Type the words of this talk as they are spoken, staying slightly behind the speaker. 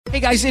Hey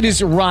guys, it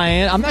is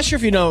Ryan. I'm not sure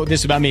if you know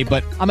this about me,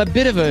 but I'm a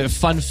bit of a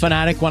fun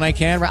fanatic when I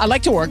can. I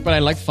like to work, but I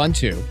like fun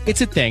too.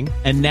 It's a thing.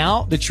 And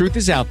now the truth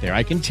is out there.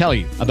 I can tell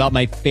you about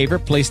my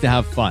favorite place to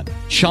have fun.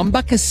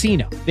 Chumba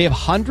Casino. They have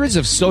hundreds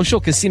of social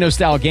casino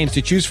style games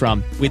to choose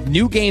from with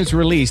new games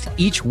released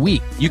each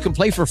week. You can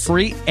play for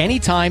free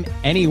anytime,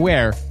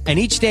 anywhere. And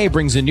each day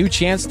brings a new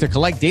chance to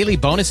collect daily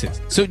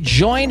bonuses. So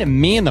join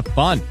me in the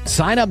fun.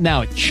 Sign up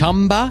now at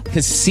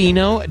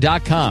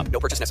ChumbaCasino.com. No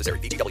purchase necessary.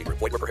 VGW.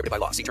 Void where prohibited by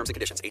law. See terms and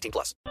conditions.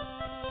 18+.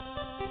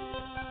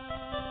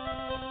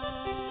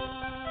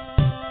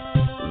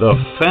 The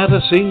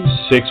Fantasy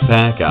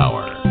Six-Pack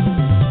Hour.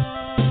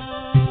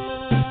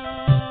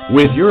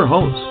 With your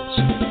hosts,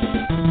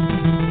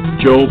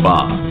 Joe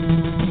Bob.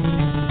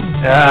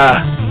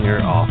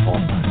 You're awful.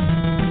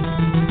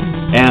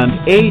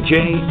 And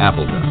A.J.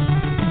 Appleton.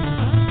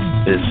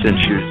 It's Sin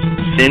Shu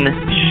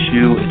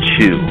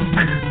Chu.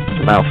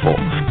 It's a mouthful.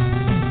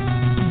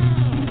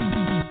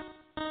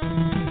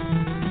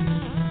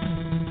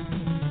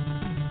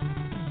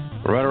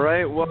 All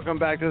right. Welcome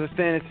back to the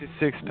Fantasy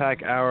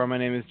Six-Pack Hour. My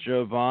name is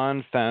Joe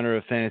Bond, founder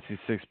of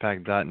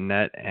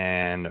FantasySixPack.net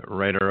and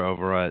writer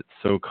over at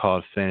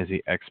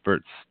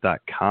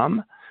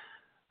SoCalledFantasyExperts.com.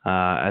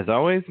 As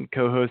always,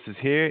 co-host is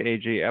here,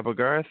 AJ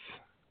Applegarth.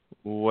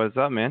 What's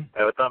up, man?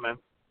 Hey, what's up, man?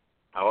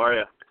 How are you?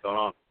 What's going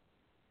on?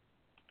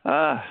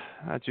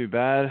 Not too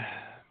bad.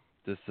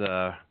 Just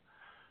running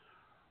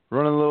a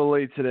little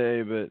late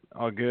today, but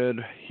all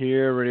good.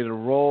 Here, ready to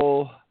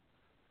roll.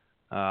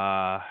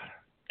 Got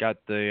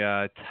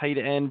the tight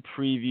end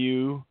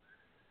preview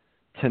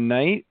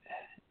tonight,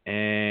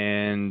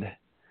 and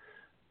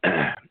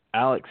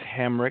Alex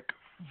Hamrick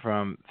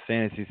from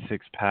Fantasy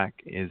Six Pack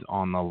is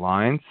on the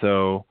line.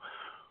 So,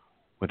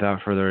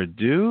 without further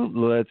ado,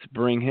 let's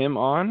bring him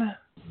on.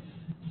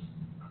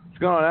 What's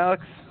going on,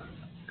 Alex?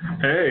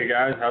 Hey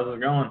guys, how's it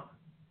going?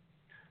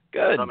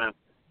 Good. What's up,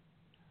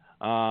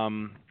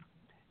 man?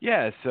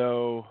 Yeah,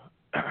 so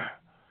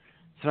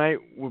tonight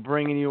we're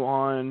bringing you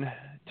on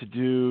to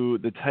do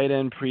the tight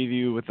end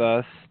preview with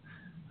us.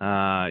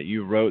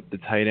 You wrote the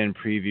tight end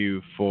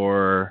preview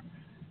for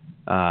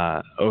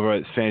over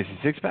at Fantasy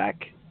Six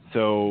Pack.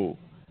 So,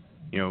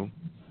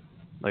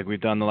 like we've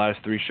done the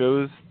last three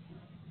shows,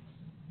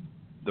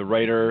 the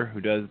writer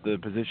who does the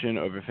position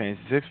over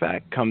Fantasy Six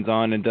Pack comes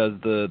on and does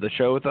the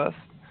show with us.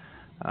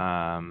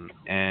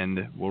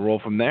 And we'll roll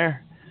from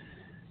there.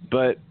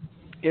 But,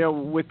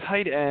 with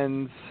tight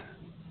ends,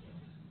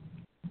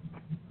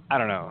 I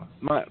don't know.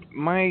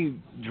 My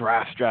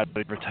draft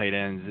strategy for tight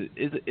ends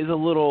is a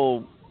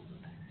little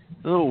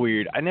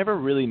weird. I never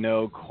really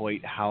know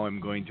quite how I'm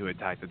going to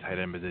attack the tight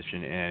end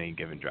position in any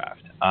given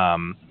draft.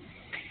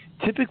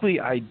 Typically,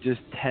 I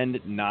just tend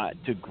not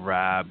to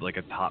grab like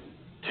a top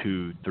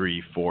 2,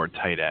 3, 4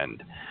 tight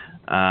end.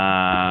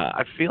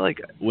 I feel like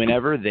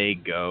whenever they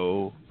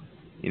go,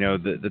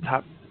 the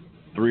top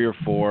 3 or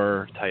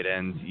 4 tight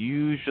ends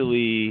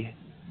usually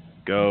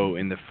go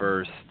in the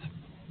first,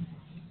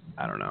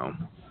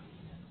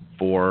 4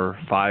 or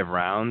 5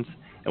 rounds.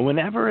 And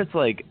whenever it's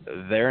like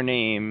their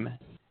name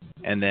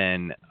and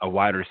then a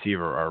wide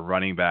receiver or a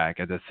running back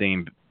at the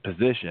same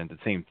position, the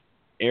same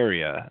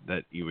area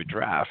that you would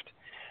draft,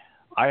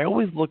 I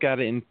always look at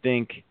it and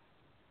think,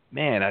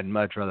 man, I'd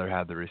much rather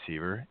have the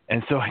receiver.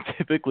 And so I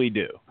typically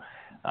do.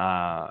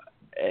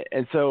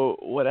 And so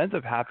what ends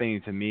up happening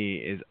to me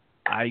is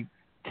I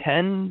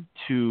tend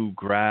to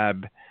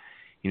grab,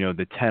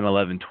 the 10,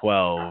 11,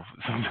 12,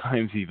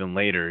 sometimes even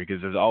later,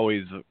 because there's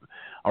always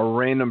a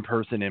random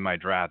person in my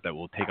draft that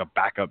will take a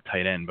backup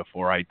tight end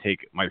before I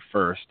take my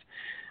first.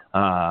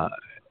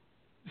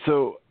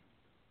 So,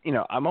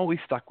 I'm always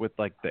stuck with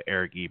like the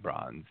Eric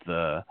Ebrons,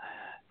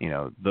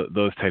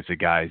 those types of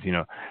guys,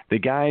 the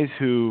guys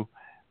who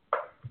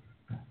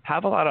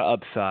have a lot of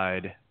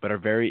upside but are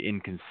very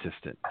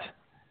inconsistent.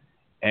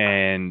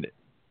 And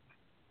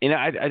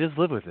I just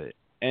live with it.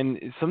 And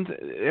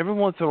every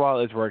once in a while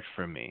it's worked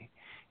for me.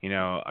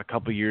 A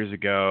couple years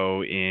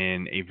ago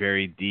in a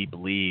very deep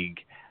league,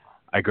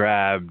 I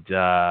grabbed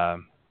what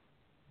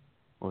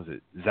was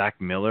it, Zach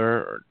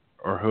Miller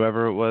or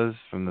whoever it was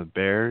from the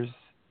Bears,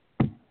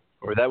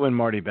 or that when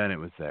Marty Bennett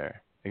was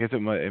there. I guess it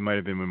might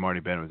have been when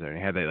Marty Bennett was there and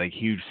he had that like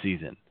huge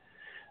season.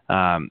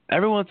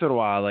 Every once in a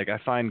while, like I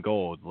find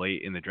gold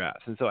late in the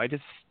drafts, and so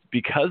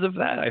because of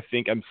that, I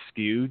think I'm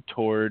skewed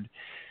toward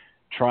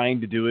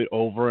trying to do it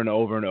over and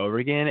over and over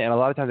again, and a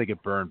lot of times I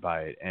get burned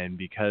by it.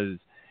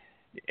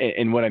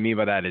 And what I mean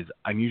by that is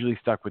I'm usually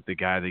stuck with the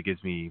guy that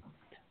gives me,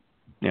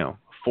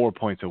 4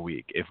 points a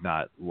week, if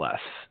not less,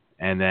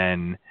 and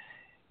then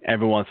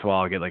every once in a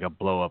while I'll get like a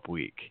blow up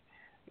week.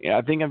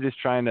 I think I'm just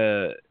trying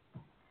to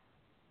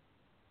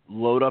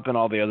load up in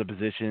all the other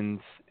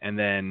positions and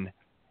then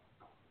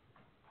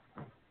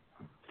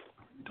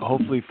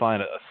hopefully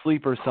find a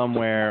sleeper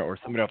somewhere or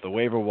somebody off the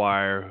waiver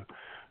wire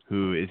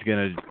who is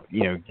going to,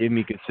 give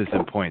me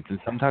consistent points. And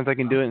sometimes I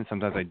can do it and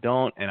sometimes I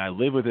don't, and I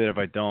live with it if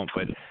I don't.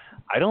 But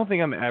I don't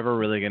think I'm ever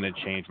really going to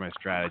change my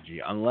strategy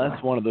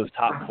unless one of those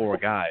top 4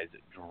 guys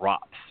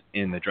drops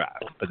in the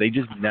draft. But they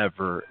just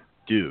never,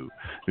 do.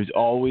 There's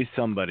always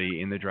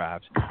somebody in the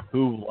draft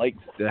who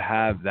likes to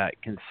have that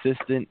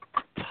consistent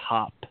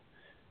top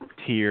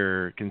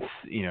tier,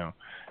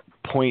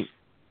 point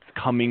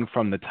coming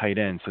from the tight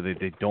end so that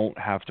they don't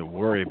have to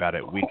worry about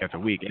it week after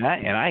week. And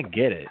I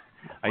get it.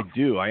 I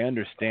do. I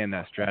understand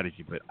that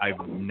strategy, but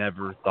I've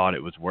never thought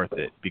it was worth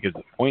it because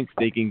the points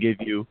they can give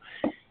you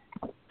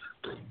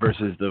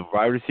versus the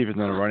wide receivers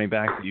and the running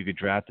backs that you could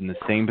draft in the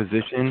same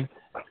position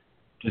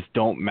just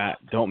don't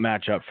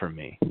match up for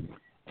me.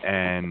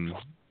 And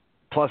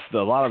plus, a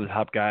lot of the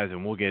top guys,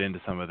 and we'll get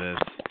into some of this,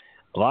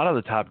 a lot of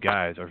the top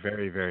guys are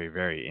very, very,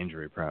 very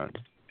injury prone.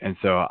 And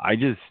so I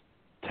just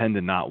tend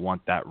to not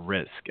want that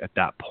risk at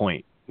that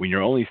point when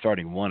you're only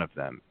starting one of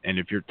them. And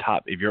if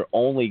your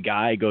only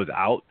guy goes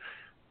out,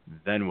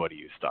 then what are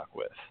you stuck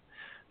with?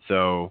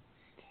 So,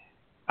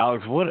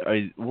 Alex,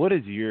 what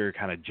is your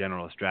kind of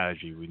general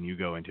strategy when you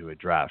go into a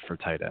draft for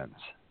tight ends?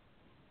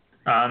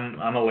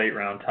 I'm a late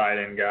round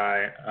tight end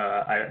guy.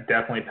 I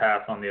definitely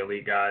pass on the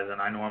elite guys,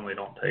 and I normally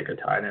don't take a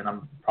tight end.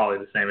 I'm probably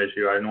the same as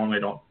you. I normally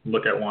don't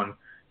look at one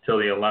till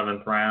the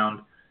 11th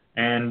round.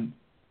 And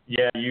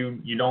yeah,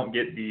 you don't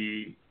get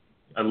the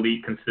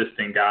elite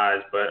consistent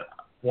guys, but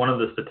one of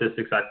the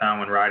statistics I found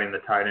when writing the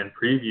tight end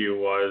preview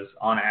was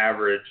on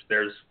average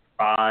there's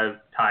 5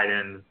 tight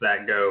ends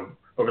that go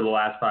over the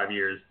last 5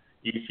 years.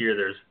 Each year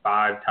there's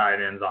 5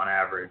 tight ends on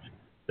average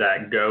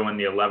that go in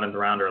the 11th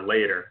round or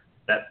later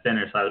that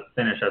finish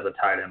as a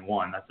tight end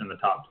 1. That's in the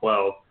top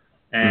 12.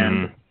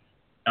 And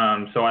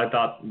so I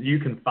thought you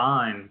can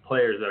find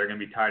players that are going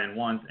to be tight end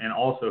 1s. And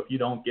also if you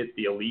don't get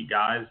the elite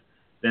guys,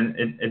 then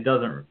it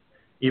doesn't,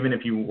 even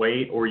if you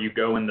wait or you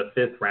go in the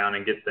 5th round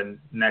and get the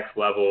next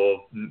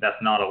level that's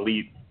not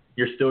elite,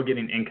 you're still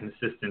getting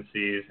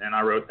inconsistencies. And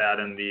I wrote that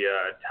in the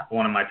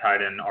one of my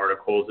tight end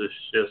articles. It's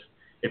just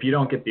if you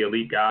don't get the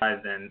elite guys,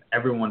 then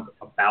everyone's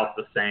about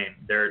the same.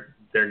 They're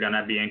going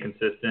to be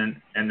inconsistent,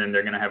 and then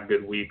they're going to have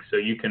good weeks. So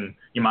you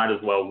might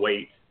as well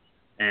wait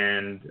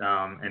and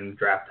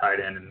draft tight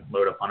end and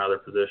load up on other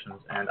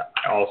positions. And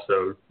I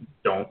also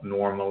don't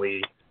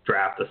normally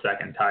draft a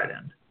second tight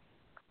end.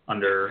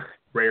 Under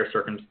rare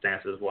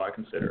circumstances will I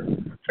consider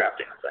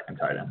drafting a second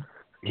tight end.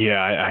 Yeah,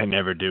 I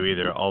never do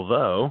either.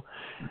 Although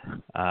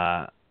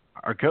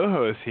our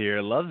co-host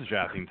here loves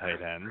drafting tight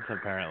ends,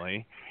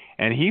 apparently,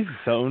 and he's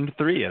owned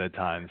 3 at a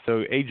time.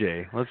 So,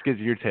 AJ, let's get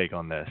your take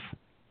on this.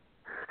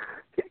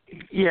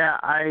 Yeah,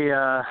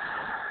 I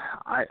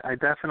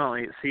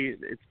definitely see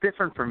it's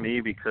different for me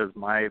because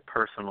my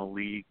personal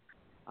league,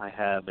 I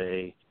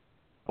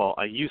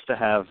used to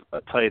have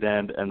a tight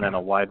end and then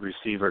a wide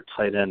receiver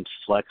tight end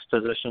flex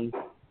position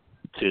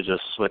to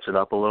just switch it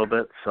up a little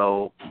bit.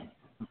 So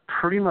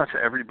pretty much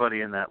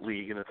everybody in that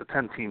league, and it's a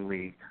 10-team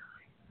league,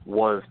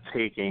 was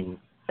taking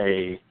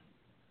a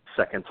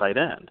second tight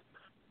end.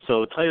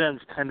 So tight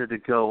ends tended to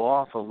go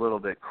off a little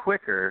bit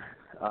quicker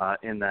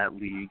in that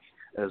league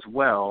as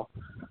well.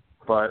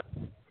 But,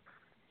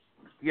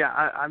 yeah,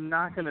 I'm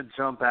not going to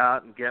jump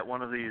out and get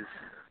one of these,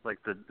 like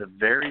the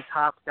very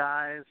top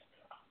guys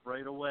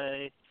right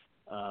away.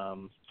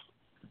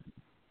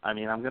 I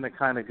mean, I'm going to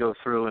kind of go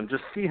through and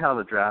just see how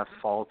the drafts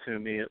fall to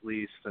me at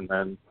least. And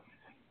then,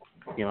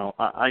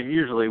 I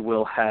usually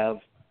will have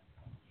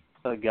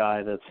a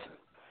guy that's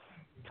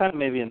kind of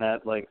maybe in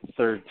that, like,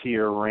 3rd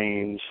tier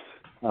range,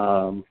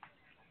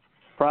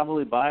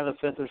 probably by the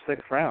 5th or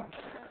 6th round.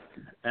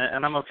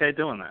 And I'm okay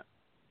doing that.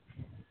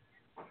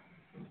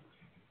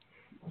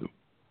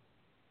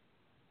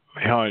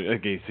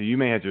 Okay, so you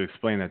may have to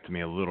explain that to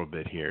me a little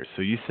bit here.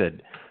 So you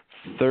said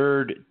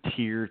 3rd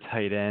tier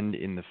tight end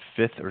in the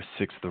 5th or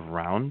 6th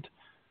round?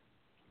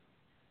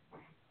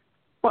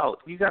 Well,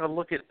 you got to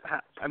look at,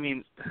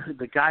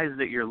 the guys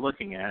that you're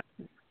looking at.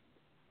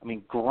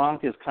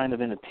 Gronk is kind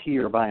of in a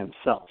tier by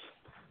himself.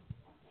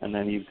 And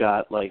then you've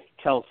got, like,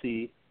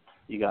 Kelsey,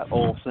 you got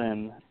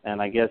Olsen,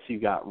 and I guess you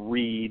got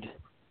Reed.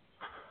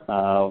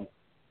 And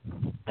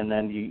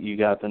then you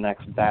got the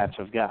next batch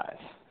of guys.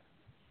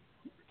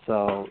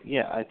 So,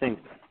 yeah, I think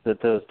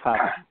that those top,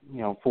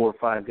 4 or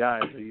 5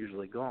 guys are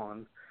usually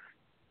gone.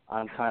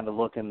 I'm kind of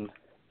looking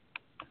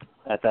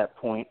at that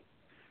point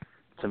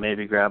to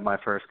maybe grab my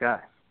first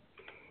guy.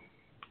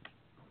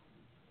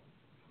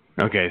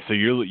 Okay, so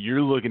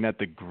you're looking at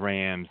the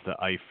Grahams, the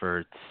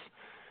Eiferts.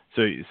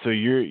 So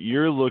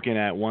you're looking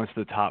at once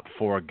the top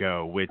 4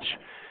 go, which,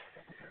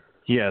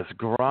 yes,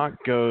 Gronk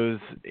goes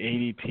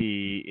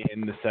ADP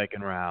in the 2nd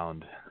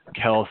round.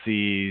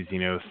 Kelsey's,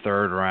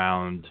 3rd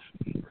round.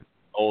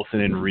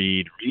 Olsen and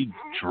Reed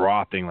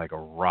dropping like a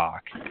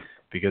rock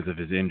because of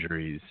his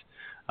injuries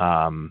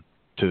to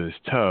his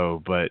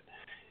toe. But,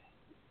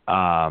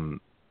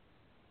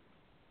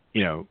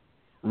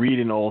 Reed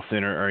and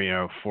Olsen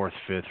are 4th,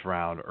 5th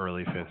round,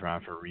 early 5th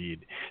round for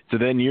Reed. So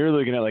then you're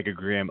looking at like a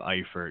Graham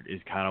Eifert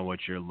is kind of what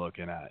you're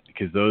looking at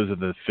because those are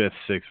the 5th,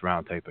 6th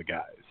round type of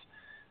guys.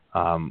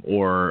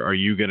 Or are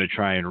you going to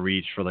try and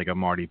reach for like a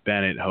Marty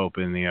Bennett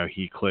hoping,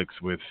 he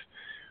clicks with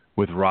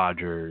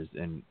Rodgers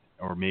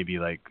or maybe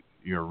like,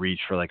 reach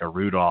for like a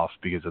Rudolph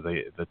because of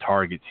the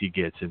targets he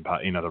gets and,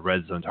 the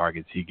red zone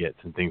targets he gets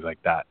and things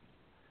like that?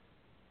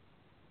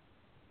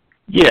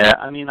 Yeah,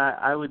 I mean,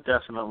 I would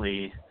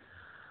definitely.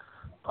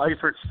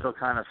 Eifert still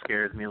kind of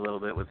scares me a little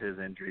bit with his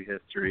injury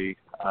history.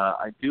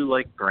 I do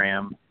like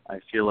Graham. I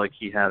feel like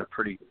he had a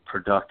pretty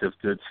productive,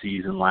 good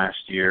season last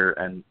year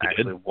and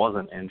actually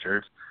wasn't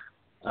injured.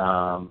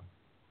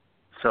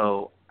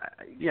 So,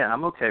 yeah,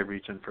 I'm okay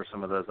reaching for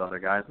some of those other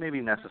guys. Maybe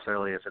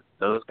necessarily if it's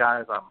those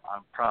guys,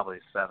 I'm probably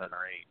 7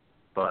 or 8.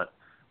 But,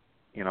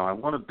 you know, I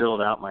want to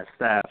build out my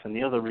staff. And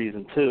the other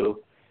reason, too,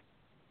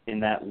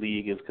 in that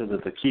league is because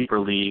it's a keeper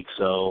league.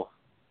 So,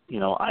 you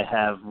know, I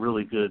have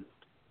really good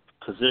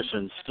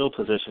skill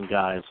position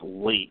guys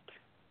late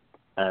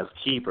as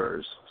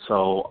keepers.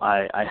 So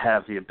I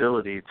have the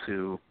ability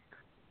to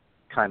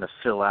kind of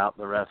fill out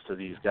the rest of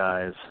these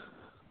guys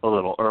a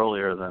little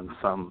earlier than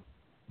some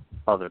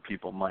other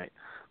people might.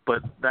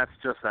 But that's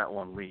just that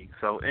one league.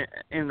 So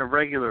in the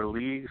regular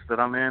leagues that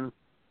I'm in,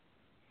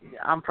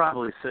 I'm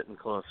probably sitting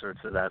closer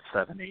to that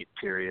 7-8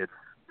 period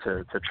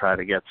to try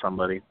to get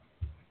somebody.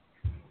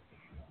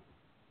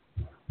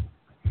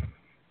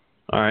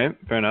 All right,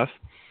 fair enough.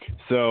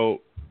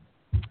 So,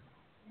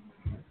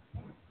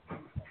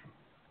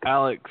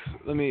 Alex,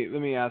 let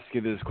me ask you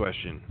this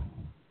question.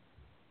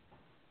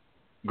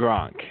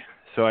 Gronk.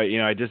 So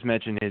I just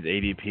mentioned his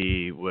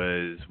ADP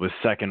was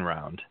second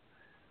round.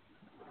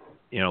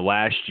 You know,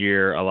 last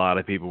year a lot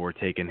of people were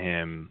taking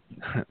him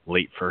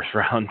late first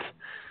round.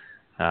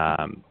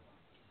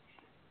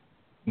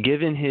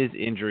 Given his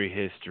injury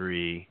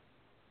history,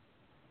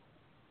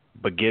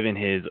 but given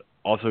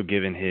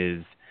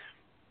his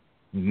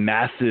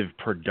massive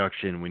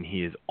production when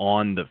he is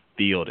on the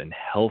field and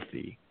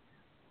healthy,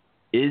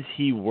 is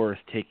he worth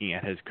taking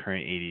at his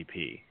current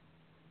ADP?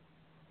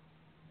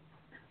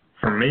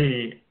 For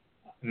me,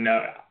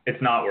 no,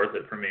 it's not worth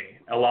it for me.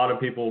 A lot of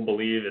people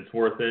believe it's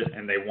worth it,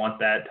 and they want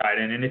that tight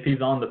end. And if he's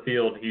on the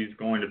field, he's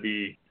going to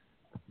be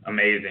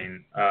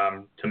amazing.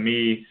 To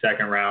me,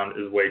 second round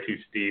is way too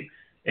steep.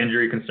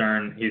 Injury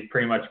concern, he's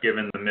pretty much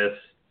given the miss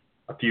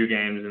a few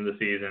games in the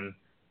season,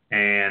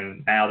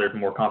 and now there's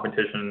more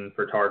competition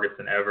for targets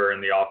than ever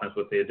in the offense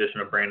with the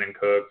addition of Brandon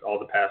Cooks, all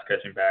the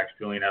pass-catching backs.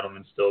 Julian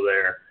Edelman's still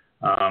there.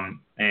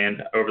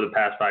 And over the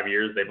past 5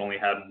 years, they've only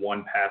had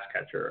one pass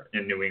catcher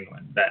in New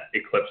England that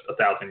eclipsed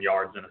 1,000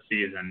 yards in a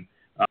season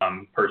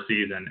per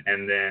season,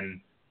 and then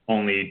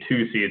only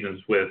 2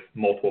 seasons with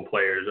multiple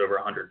players over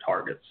 100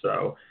 targets.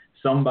 So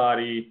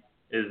somebody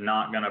is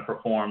not going to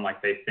perform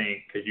like they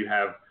think, because you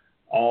have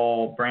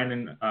all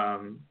Brandon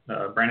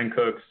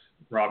Cooks,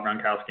 Rob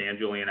Gronkowski, and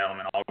Julian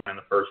Edelman all going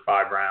in the first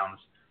 5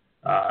 rounds.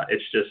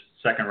 It's just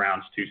second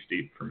round's too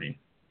steep for me.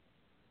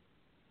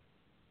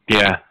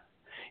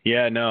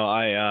 Yeah, no,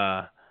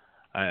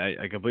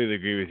 I completely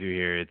agree with you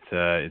here.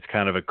 It's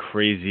kind of a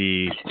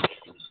crazy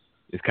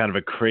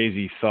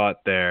thought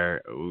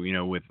there, you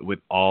know, with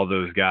all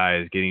those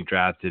guys getting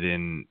drafted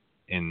in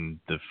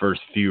the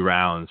first few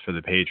rounds for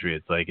the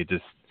Patriots. Like, it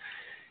just,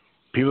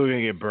 people are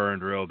gonna get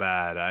burned real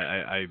bad.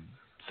 I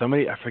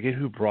forget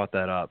who brought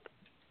that up.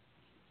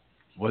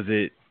 Was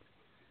it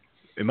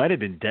might have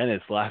been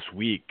Dennis last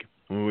week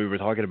when we were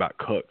talking about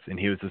Cooks, and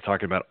he was just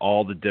talking about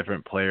all the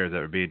different players that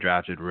were being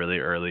drafted really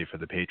early for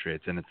the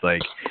Patriots, and it's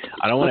like,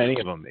 I don't want any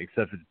of them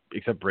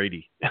except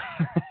Brady.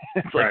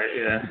 It's like, right,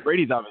 yeah.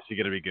 Brady's obviously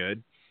going to be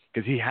good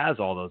because he has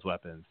all those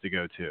weapons to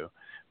go to,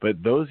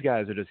 but those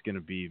guys are just going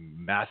to be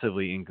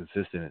massively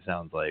inconsistent, it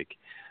sounds like.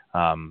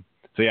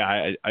 So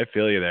yeah, I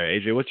feel you there.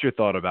 AJ, what's your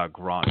thought about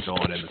Gronk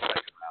going in the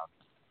second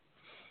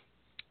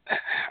round?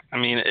 I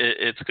mean,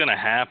 it's going to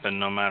happen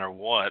no matter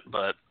what,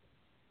 but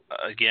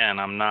again,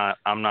 I'm not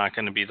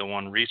going to be the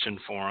one reaching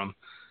for him.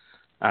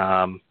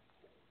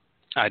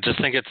 I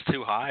just think it's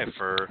too high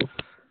for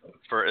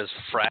as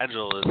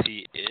fragile as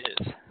he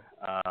is.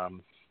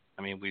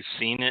 I mean, we've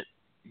seen it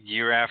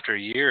year after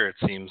year. It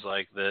seems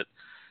like that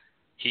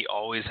he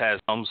always has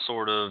some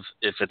sort of,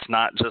 if it's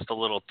not just a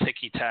little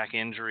ticky-tack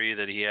injury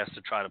that he has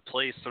to try to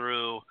play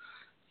through,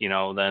 you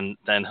know, then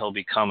he'll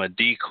become a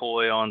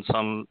decoy on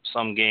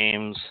some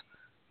games,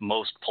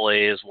 most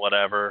plays,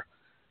 whatever.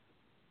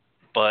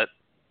 But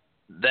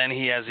then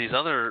he has these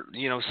other,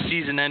 you know,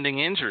 season-ending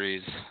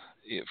injuries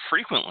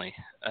frequently,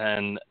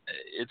 and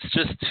it's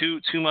just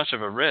too much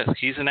of a risk.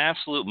 He's an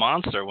absolute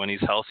monster when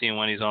he's healthy and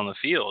when he's on the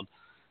field.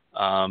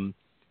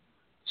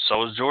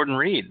 So is Jordan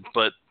Reed,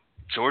 but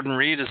Jordan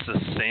Reed is the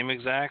same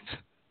exact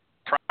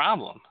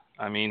problem.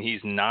 I mean,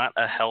 he's not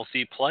a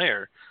healthy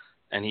player,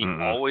 and he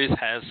always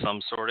has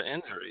some sort of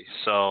injury.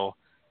 So,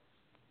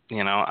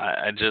 you know,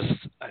 I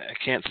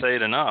can't say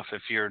it enough.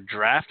 If you're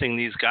drafting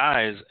these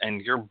guys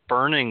and you're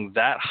burning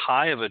that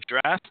high of a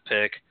draft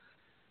pick,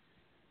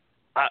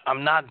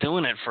 I'm not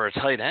doing it for a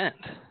tight end.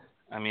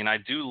 I mean, I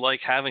do like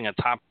having a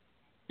top,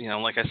 you know,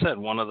 like I said,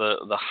 one of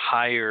the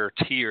higher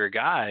tier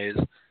guys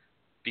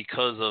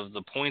because of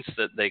the points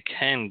that they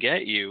can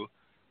get you.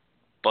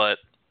 But,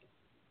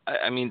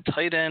 I mean,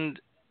 tight end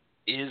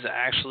is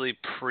actually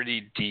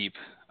pretty deep,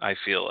 I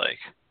feel like.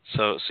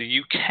 So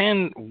you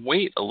can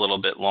wait a little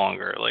bit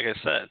longer, like I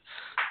said.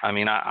 I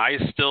mean, I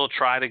still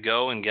try to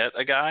go and get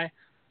a guy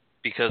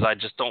because I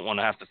just don't want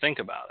to have to think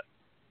about it.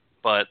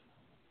 But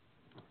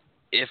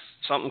if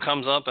something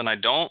comes up and I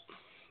don't,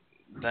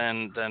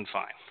 then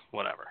fine,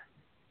 whatever.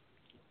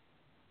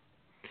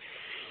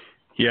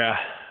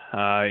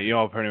 Yeah, you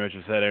all pretty much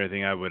have said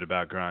everything I would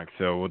about Gronk,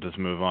 so we'll just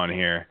move on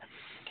here.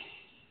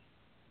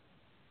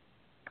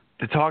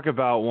 To talk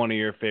about one of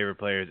your favorite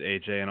players,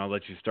 AJ, and I'll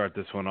let you start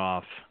this one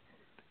off,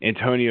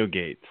 Antonio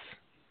Gates.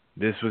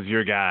 This was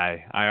your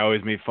guy. I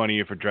always made fun of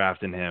you for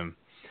drafting him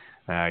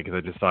because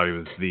I just thought he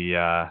was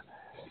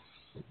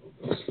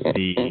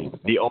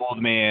the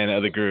old man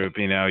of the group.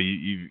 You know,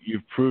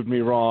 you've proved me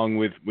wrong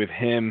with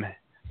him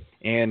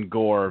and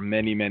Gore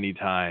many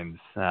times.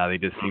 They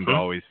just seem to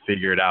always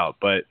figure it out.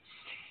 But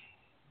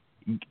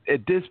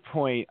at this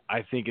point,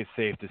 I think it's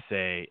safe to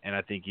say, and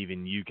I think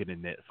even you can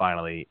admit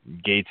finally,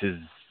 Gates is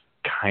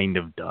kind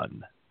of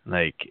done.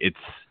 Like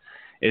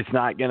it's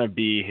not gonna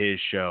be his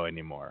show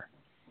anymore.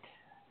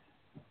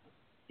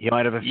 He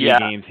might have a few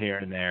games here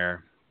and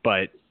there,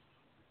 but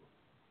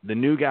the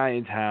new guy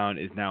in town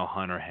is now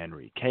Hunter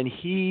Henry. Can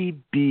he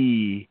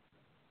be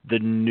the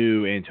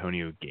new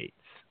Antonio Gates?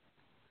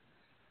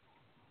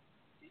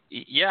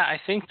 Yeah,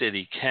 I think that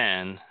he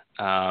can.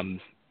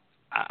 I'm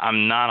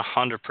not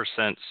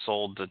 100%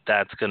 sold that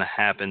that's going to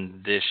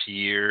happen this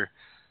year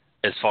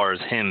as far as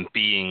him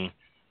being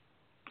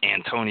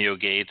Antonio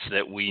Gates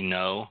that we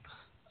know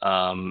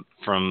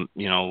from,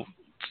 4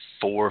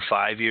 or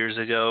 5 years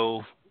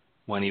ago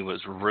when he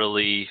was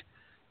really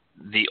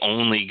the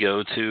only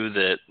go-to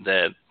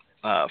that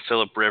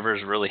Phillip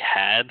Rivers really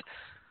had.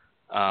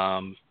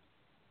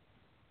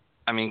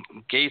 I mean,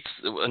 Gates,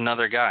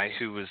 another guy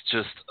who was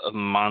just a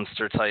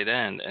monster tight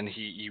end, and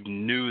you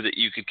knew that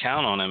you could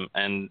count on him.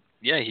 And,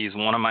 yeah, he's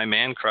one of my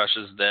man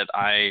crushes that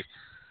I,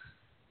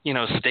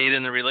 stayed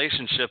in the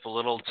relationship a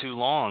little too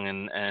long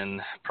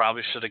and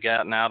probably should have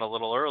gotten out a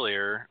little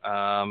earlier,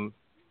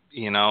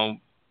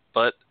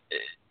 but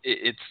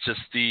it's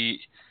just the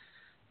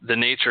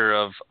nature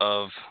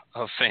of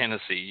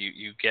fantasy.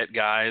 You get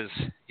guys,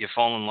 you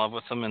fall in love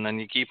with them, and then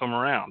you keep them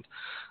around.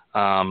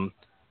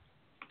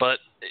 But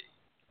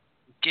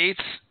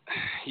Gates,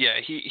 yeah,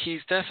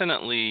 he's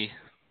definitely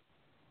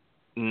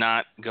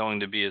not going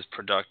to be as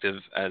productive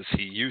as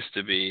he used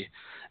to be,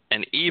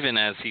 and even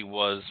as he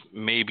was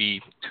maybe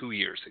 2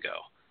 years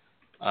ago.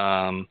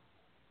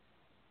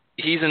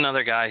 He's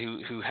another guy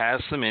who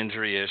has some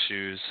injury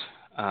issues.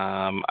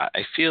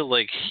 I feel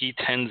like he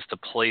tends to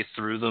play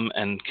through them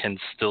and can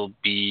still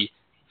be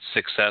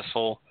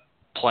successful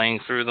playing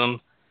through them.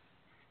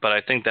 But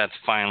I think that's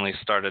finally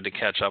started to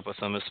catch up with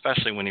him,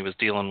 especially when he was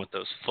dealing with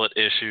those foot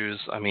issues.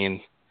 I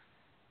mean,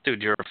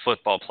 dude, you're a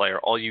football player.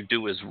 All you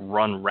do is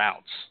run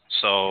routes.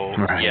 So,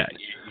 yeah,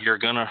 you're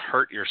going to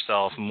hurt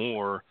yourself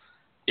more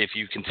if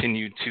you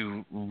continue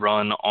to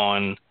run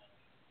on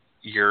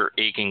your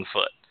aching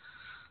foot.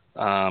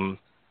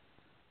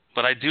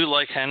 But I do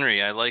like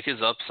Henry. I like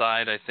his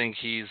upside. I think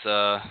he's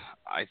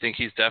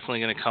definitely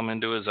going to come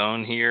into his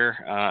own here.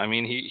 I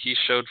mean, he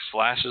showed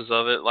flashes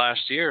of it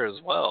last year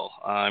as well.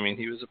 I mean,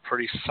 he was a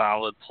pretty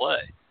solid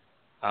play.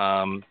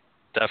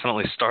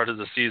 Definitely started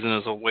the season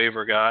as a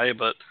waiver guy,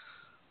 but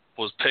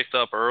was picked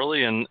up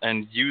early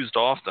and used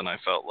often, I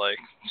felt like.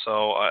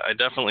 So I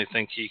definitely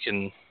think he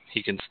can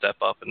step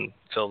up and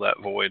fill that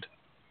void.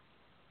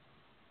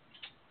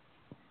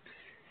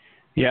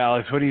 Yeah,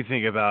 Alex, what do you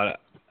think about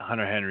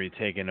Hunter Henry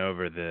taking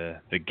over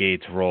the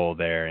Gates role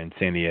there in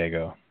San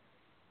Diego?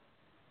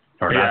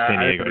 Or not San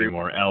Diego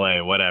anymore,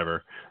 LA,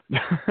 whatever.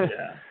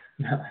 Yeah,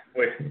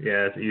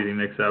 it's easy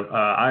mix up.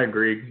 I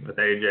agree with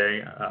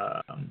AJ.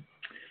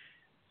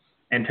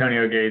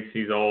 Antonio Gates,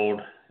 he's old,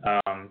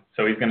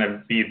 so he's going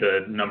to be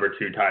the number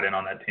 2 tight end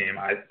on that team.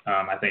 I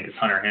think it's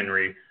Hunter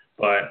Henry.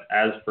 But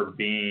as for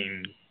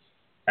being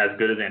as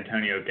good as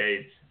Antonio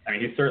Gates, I mean,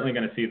 he's certainly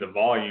going to see the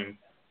volume.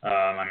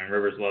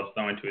 Rivers loves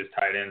throwing to his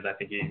tight ends. I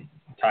think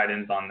tight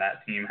ends on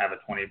that team have a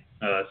 26%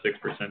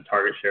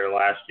 target share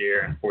last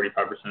year, and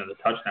 45% of the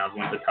touchdowns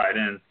went to tight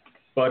ends.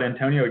 But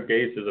Antonio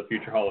Gates is a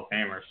future Hall of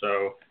Famer,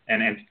 so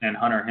and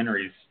Hunter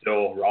Henry's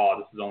still raw.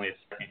 This is only his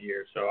second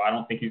year, so I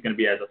don't think he's going to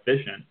be as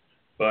efficient.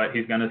 But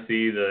he's going to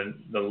see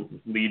the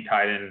lead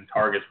tight end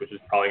targets, which is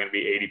probably going to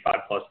be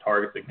 85+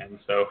 targets again.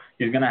 So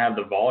he's going to have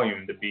the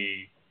volume to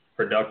be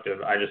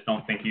productive. I just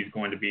don't think he's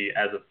going to be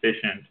as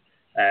efficient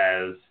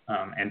as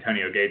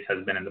Antonio Gates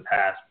has been in the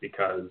past,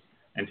 because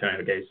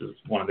Antonio Gates is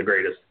one of the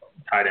greatest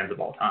tight ends of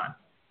all time.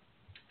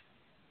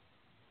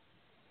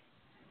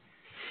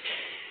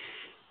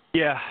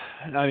 Yeah,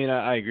 I mean,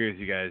 I agree with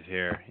you guys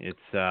here. It's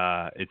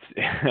I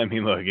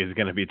mean, look, it's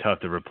going to be tough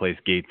to replace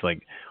Gates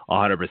like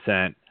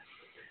 100%,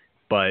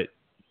 but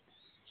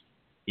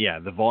yeah,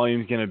 the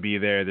volume's going to be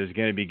there. There's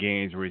going to be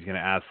games where he's going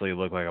to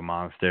absolutely look like a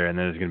monster, and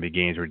then there's going to be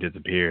games where he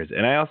disappears.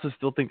 And I also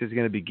still think there's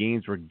going to be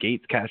games where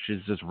Gates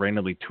catches just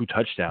randomly 2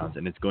 touchdowns,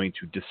 and it's going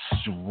to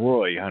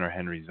destroy Hunter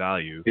Henry's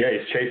value. Yeah,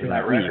 he's chasing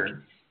that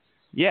record.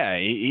 Yeah,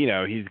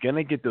 he's going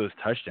to get those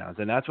touchdowns,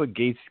 and that's what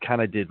Gates kind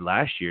of did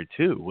last year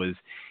too. Was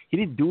he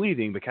didn't do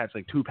anything but catch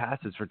like 2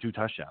 passes for 2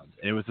 touchdowns,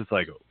 and it was just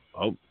like,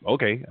 oh,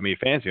 okay. I mean,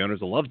 fantasy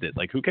owners loved it.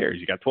 Like, who cares?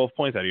 You got 12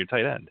 points out of your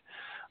tight end.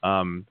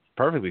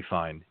 Perfectly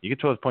fine. You get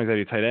 12 points out of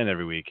your tight end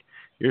every week.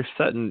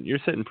 you're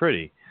sitting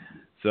pretty.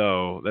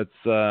 So that's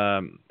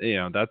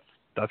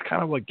that's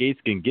kind of what Gates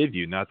can give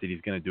you. Not that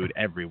he's going to do it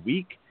every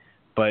week,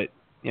 but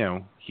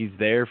he's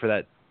there for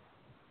that.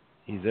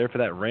 He's there for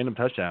that random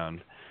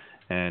touchdown,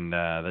 and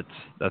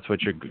that's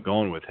what you're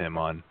going with him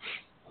on.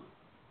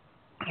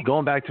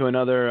 Going back to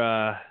another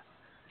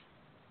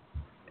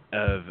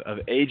of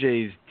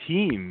AJ's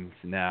teams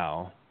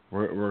now,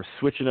 we're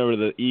switching over to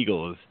the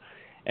Eagles,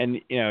 and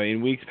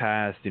in weeks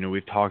past,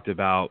 we've talked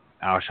about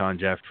Alshon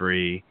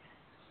Jeffrey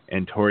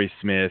and Torrey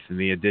Smith and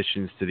the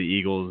additions to the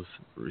Eagles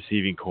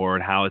receiving core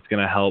and how it's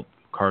going to help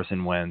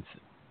Carson Wentz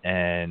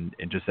and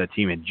just that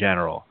team in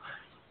general.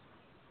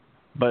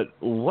 But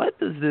what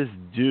does this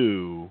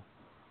do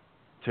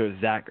to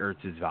Zach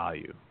Ertz's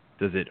value?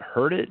 Does it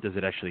hurt it? Does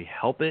it actually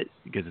help it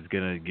because it's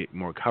going to get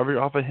more coverage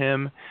off of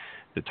him?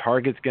 The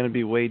target's going to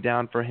be way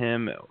down for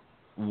him.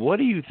 What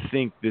do you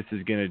think this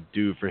is going to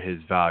do for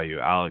his value?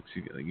 Alex,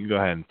 you go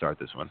ahead and start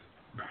this one.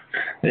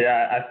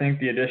 Yeah, I think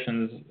the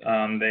additions,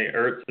 they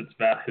Ertz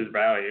his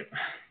value.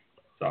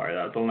 Sorry,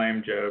 that was a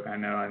lame joke. I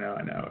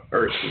know.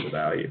 Ertz is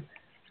value.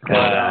 But,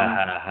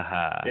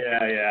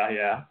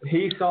 yeah.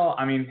 He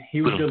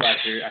was good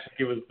last year. I think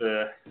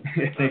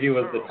it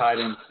was the tight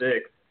end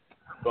 6,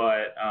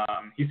 but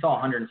he saw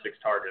 106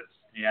 targets.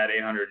 He had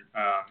 800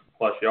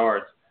 plus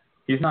yards.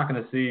 He's not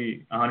going to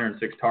see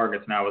 106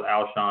 targets now with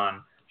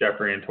Alshon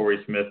Jeffrey and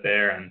Torrey Smith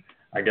there, and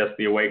I guess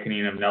the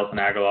awakening of Nelson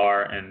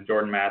Aguilar and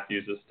Jordan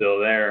Matthews is still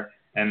there.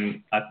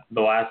 And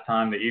the last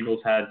time the Eagles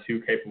had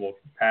 2 capable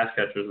pass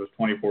catchers was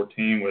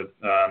 2014 with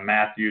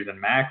Matthews and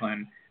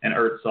Macklin, and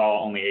Ertz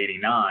saw only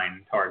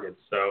 89 targets.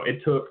 So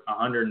it took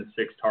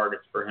 106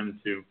 targets for him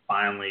to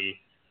finally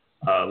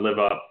live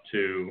up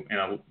to,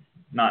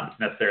 not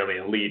necessarily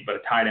elite, but a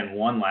tight end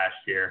 1 last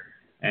year.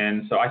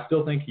 And so I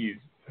still think he's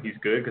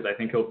good because I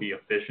think he'll be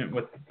efficient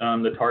with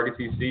the targets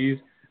he sees,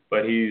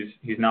 but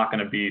he's not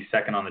going to be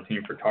second on the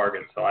team for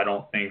targets. So I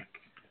don't think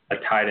a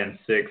tight end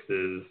 6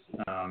 is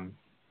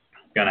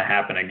going to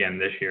happen again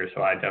this year.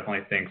 So I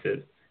definitely think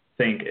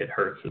it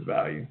hurts his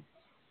value.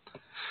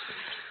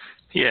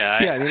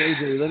 Yeah.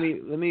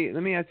 AJ,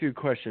 let me ask you a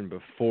question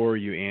before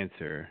you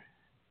answer.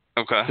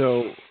 Okay.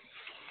 So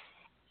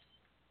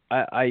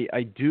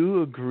I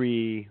do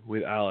agree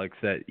with Alex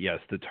that yes,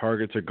 the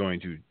targets are going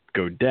to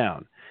go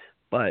down,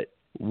 but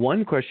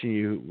one question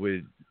you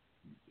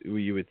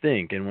would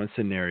think in one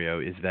scenario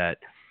is that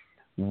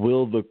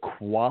will the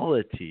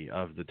quality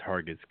of the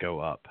targets go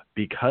up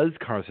because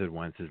Carson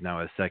Wentz is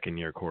now a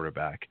second-year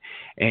quarterback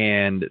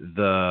and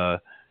the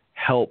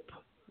help,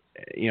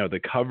 the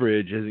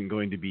coverage isn't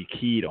going to be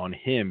keyed on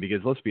him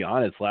because let's be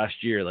honest, last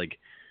year,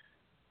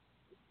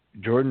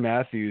 Jordan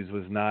Matthews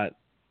was not,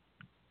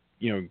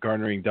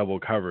 garnering double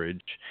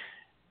coverage.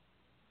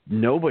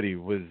 Nobody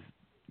was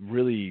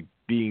really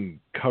being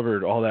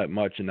covered all that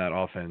much in that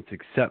offense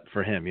except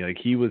for him.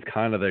 He was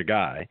kind of their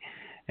guy.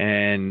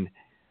 And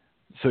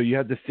so you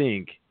have to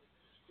think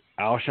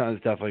Alshon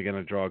is definitely going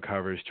to draw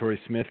coverage.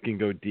 Torrey Smith can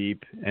go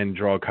deep and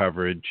draw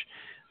coverage.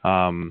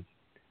 I'm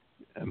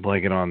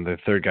blanking on the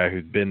third guy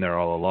who's been there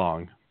all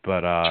along.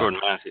 But Jordan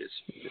Matthews.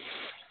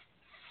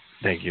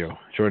 Thank you.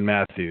 Jordan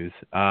Matthews.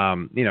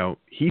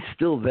 He's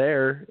still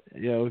there.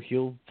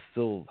 He'll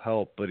still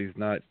help, but he's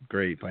not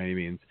great by any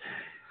means.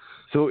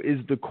 So is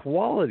the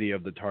quality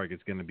of the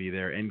targets going to be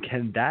there, and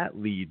can that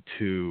lead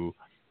to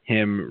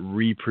him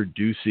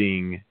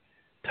reproducing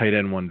tight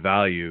end 1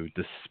 value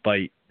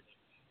despite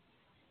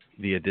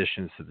the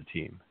additions to the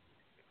team?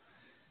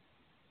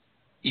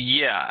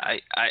 Yeah, I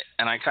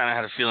kind of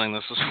had a feeling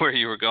this is where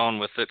you were going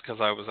with it because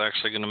I was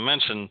actually going to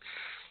mention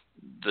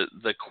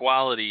the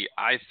quality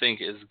I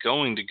think is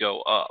going to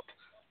go up.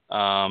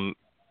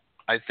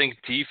 I think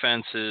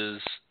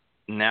defenses,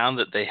 now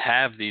that they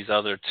have these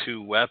other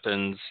 2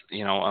 weapons,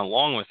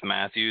 along with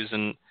Matthews,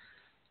 and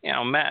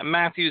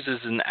Matthews is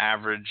an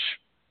average,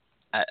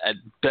 at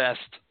best,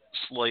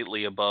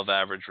 slightly above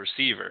average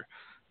receiver.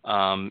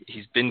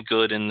 He's been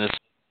good in this,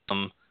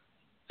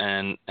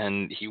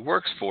 and he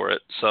works for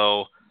it.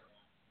 So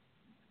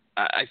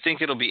I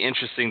think it'll be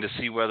interesting to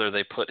see whether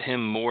they put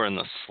him more in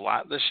the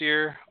slot this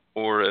year,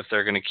 or if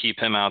they're going to keep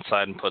him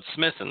outside and put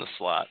Smith in the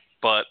slot.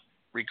 But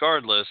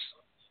regardless,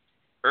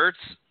 Ertz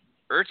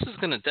is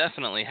going to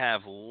definitely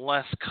have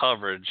less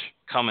coverage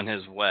coming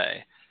his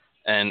way,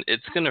 and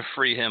it's going to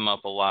free him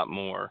up a lot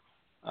more.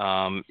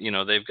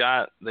 They've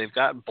got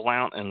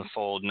Blount in the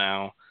fold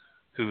now,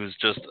 who's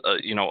just a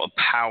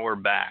power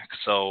back.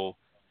 So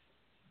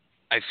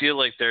I feel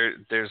like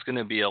there's going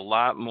to be a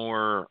lot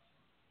more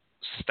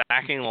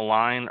stacking the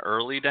line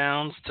early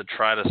downs to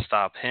try to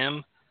stop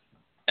him,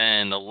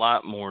 and a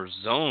lot more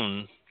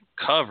zone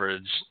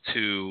coverage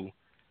to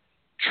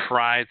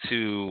try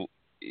to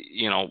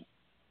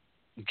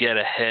get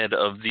ahead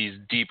of these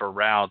deeper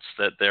routes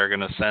that they're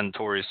going to send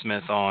Torrey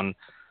Smith on.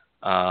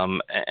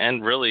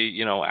 And really,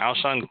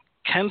 Alshon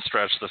can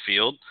stretch the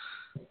field.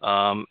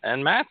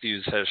 And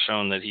Matthews has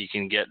shown that he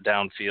can get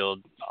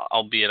downfield,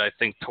 albeit I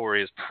think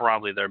Torrey is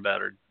probably their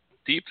better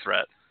deep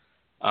threat.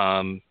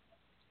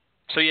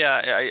 So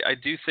yeah, I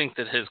do think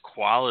that his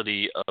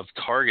quality of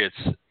targets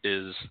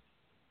is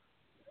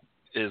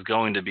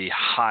going to be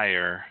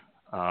higher.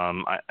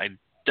 I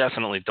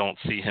definitely don't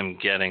see him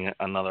getting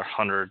another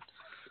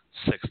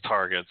 106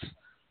 targets,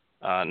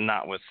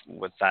 not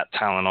with that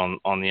talent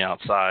on the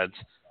outsides.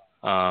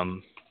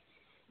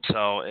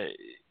 So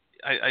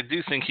I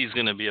do think he's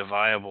going to be a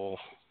viable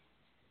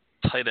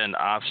tight end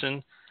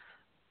option.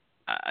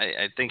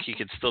 I think he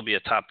could still be a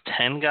top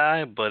 10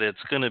 guy, but it's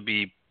going to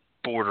be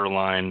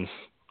borderline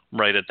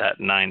right at that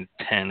 9-10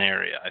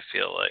 area, I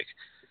feel like.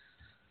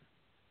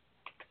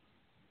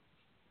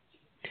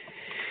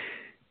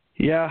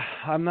 Yeah,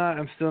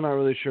 I'm still not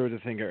really sure what to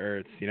think of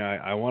Ertz. You know,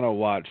 I want to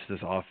watch this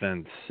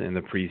offense in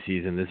the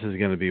preseason. This is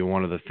going to be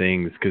one of the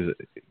things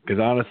because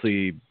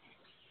honestly,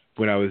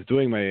 when I was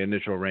doing my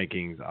initial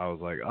rankings, I was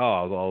like,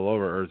 I was all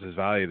over Ertz's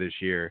value this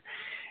year.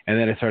 And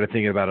then I started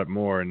thinking about it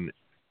more. And,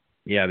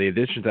 yeah, the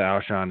addition to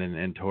Alshon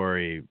and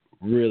Torrey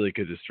really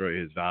could destroy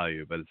his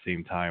value. But at the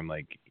same time,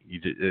 like,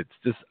 it's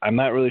just I'm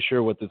not really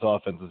sure what this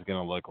offense is going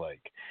to look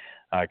like.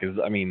 Because,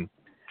 I mean,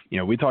 you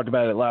know, we talked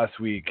about it last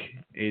week,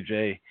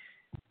 AJ.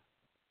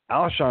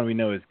 Alshon we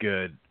know is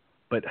good,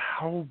 but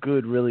how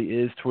good really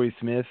is Torrey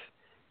Smith?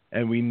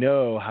 And we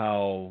know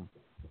how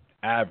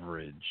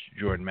average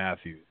Jordan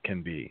Matthews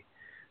can be.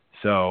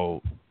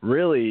 So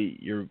really,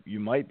 you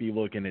might be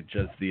looking at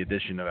just the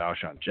addition of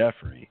Alshon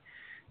Jeffrey,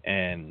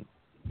 and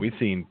we've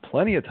seen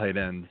plenty of tight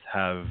ends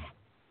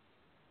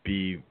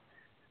be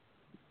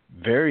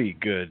very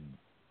good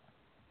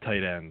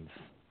tight ends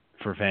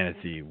for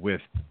fantasy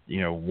with,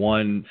 you know,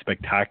 one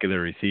spectacular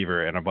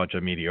receiver and a bunch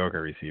of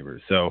mediocre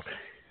receivers. So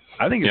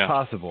I think it's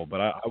possible, but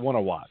I want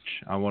to watch.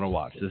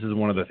 This is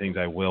one of the things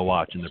I will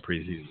watch in the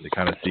preseason to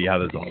kind of see how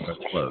this offense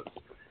flows.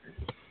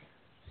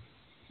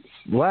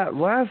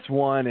 Last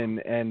one,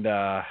 and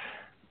I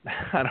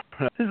don't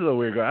know. This is a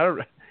weird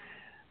one.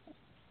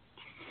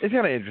 It's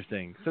kind of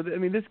interesting. So, I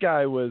mean, this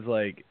guy was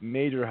like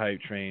major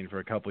hype train for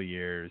a couple of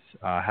years.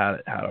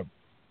 Had a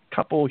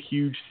couple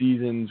huge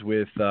seasons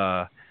with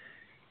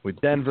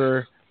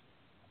Denver,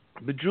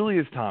 but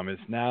Julius Thomas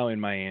now in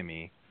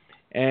Miami,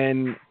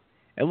 and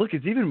look,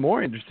 it's even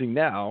more interesting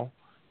now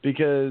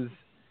because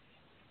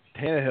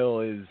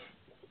Tannehill is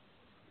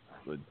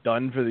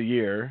done for the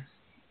year.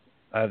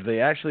 Have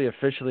they actually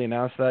officially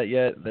announced that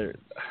yet?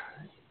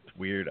 It's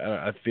weird.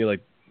 I feel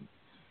like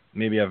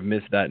maybe I've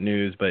missed that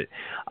news, but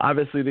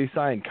obviously they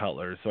signed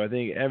Cutler, so I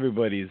think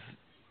everybody's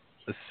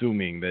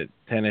assuming that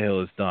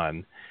Tannehill is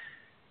done.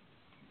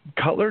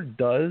 Cutler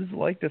does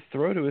like to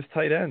throw to his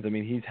tight ends. I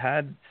mean, he's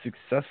had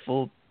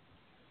successful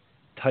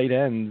tight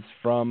ends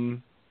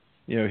from,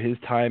 you know, his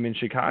time in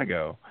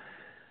Chicago.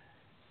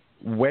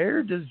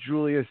 Where does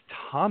Julius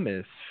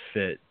Thomas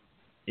fit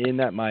in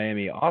that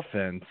Miami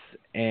offense,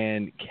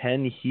 and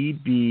can he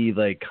be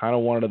like kind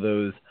of one of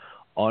those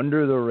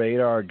under the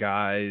radar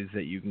guys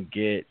that you can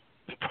get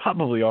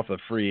probably off the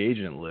free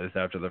agent list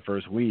after the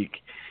first week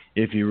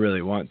if you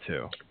really want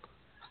to?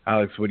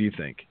 Alex, what do you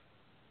think?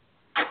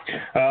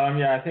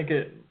 Yeah, I think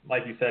it,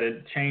 like you said,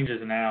 it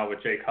changes now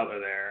with Jay Cutler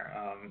there.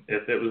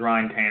 If it was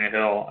Ryan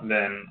Tannehill,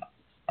 then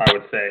I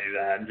would say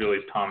that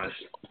Julius Thomas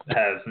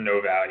has no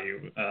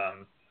value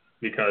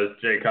because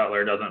Jay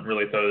Cutler doesn't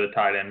really throw the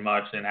tight end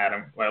much, and at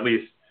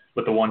least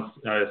with the one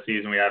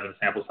season we have in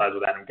sample size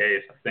with Adam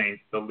Gase, I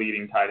think the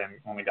leading tight end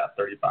only got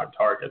 35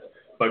 targets.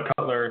 But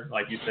Cutler,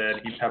 like you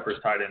said, he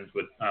peppers tight ends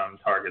with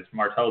targets.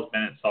 Martellus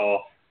Bennett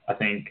saw, I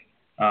think,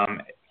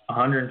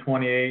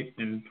 128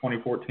 in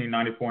 2014,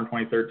 94 in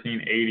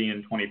 2013, 80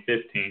 in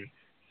 2015.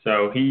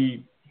 So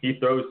he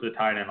throws to the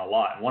tight end a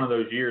lot. And one of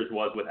those years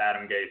was with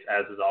Adam Gase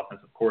as his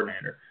offensive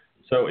coordinator.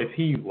 So if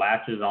he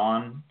latches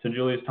on to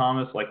Julius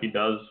Thomas like he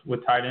does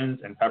with tight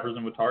ends and peppers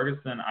them with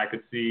targets, then I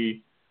could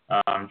see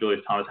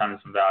Julius Thomas having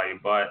some value.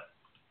 But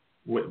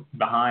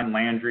behind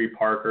Landry,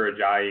 Parker,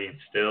 Ajayi, and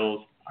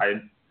Stills,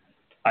 I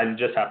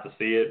just have to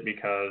see it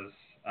because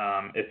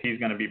if he's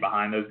going to be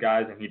behind those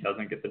guys and he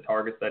doesn't get the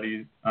targets that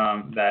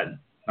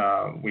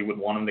we would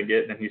want him to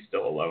get, then he's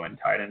still a low-end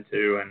tight end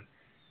too.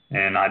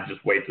 And I'd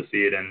just wait to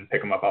see it and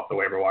pick him up off the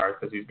waiver wire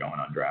because he's going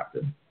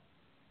undrafted.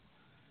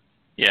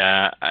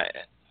 Yeah,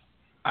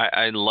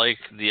 I like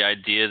the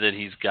idea that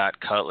he's got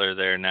Cutler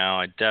there now.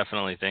 I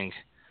definitely think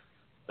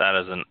that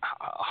is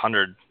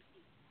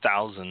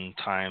 100,000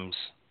 times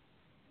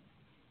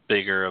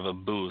bigger of a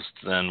boost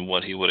than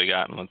what he would have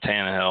gotten with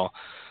Tannehill.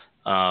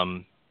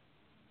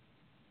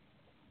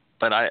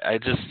 But I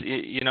just,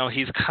 you know,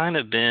 he's kind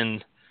of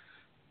been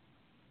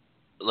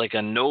like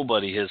a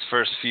nobody his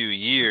first few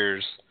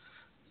years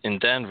in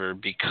Denver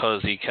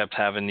because he kept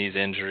having these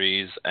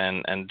injuries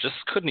and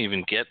just couldn't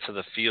even get to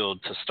the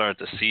field to start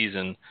the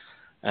season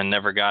and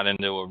never got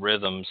into a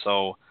rhythm.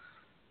 So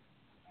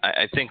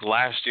I think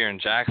last year in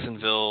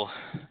Jacksonville,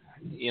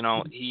 you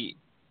know, he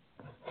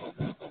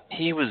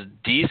was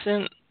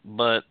decent,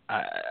 but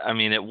I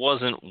mean, it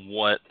wasn't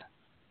what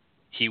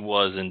he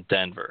was in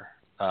Denver,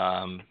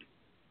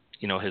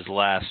 you know, his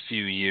last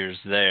few years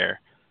there.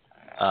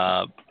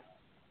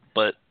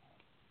 But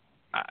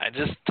I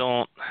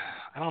don't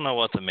know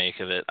what to make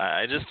of it.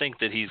 I just think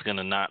that he's going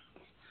to not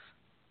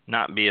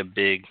not be a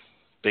big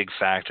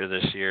factor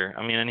this year.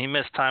 I mean, and he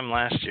missed time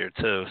last year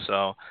too.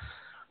 So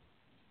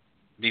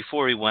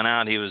before he went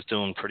out, he was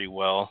doing pretty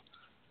well.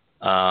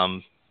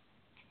 1,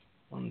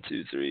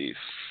 2, 3,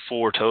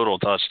 4 total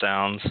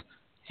touchdowns.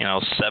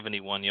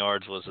 71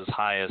 yards was his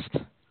highest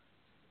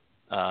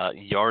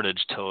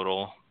yardage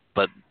total,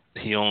 but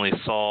he only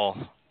saw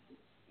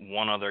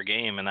one other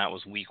game, and that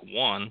was week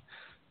 1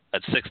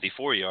 at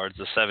 64 yards.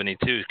 The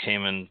 72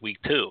 came in week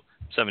 2,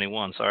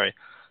 71, sorry.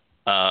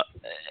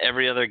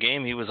 Every other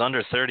game he was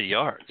under 30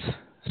 yards.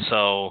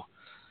 So,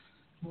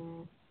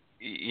 and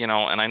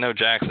I know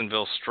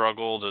Jacksonville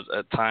struggled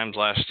at times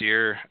last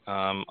year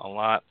a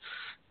lot,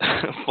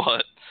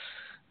 but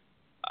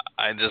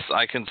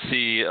I can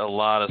see a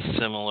lot of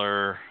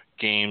similar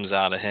games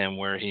out of him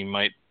where he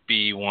might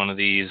be one of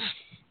these,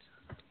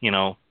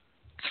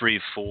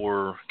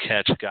 3-4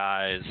 catch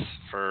guys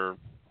for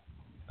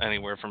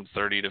anywhere from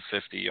 30 to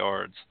 50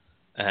 yards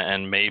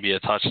and maybe a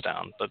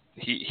touchdown. But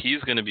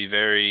he's going to be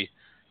very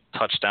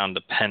touchdown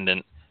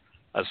dependent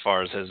as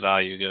far as his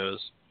value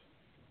goes.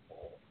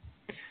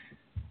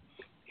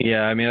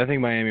 Yeah, I mean, I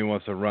think Miami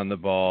wants to run the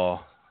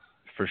ball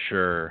for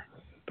sure.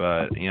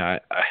 But,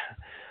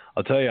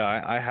 I'll tell you,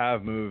 I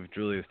have moved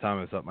Julius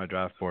Thomas up my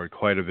draft board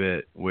quite a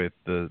bit with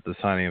the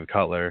signing of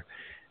Cutler,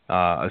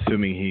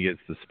 assuming he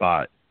gets the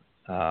spot.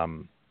 I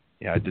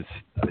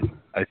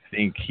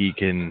think he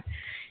can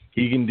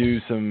do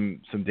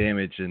some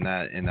damage in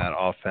that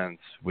offense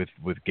with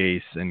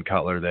Gase and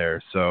Cutler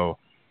there. So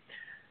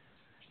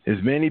as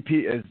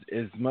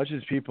much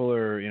as people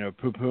are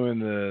poo-pooing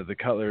the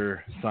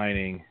Cutler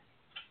signing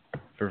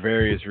for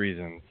various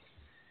reasons,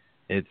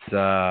 it's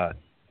not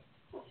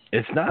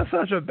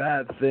such a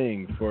bad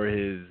thing for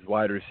his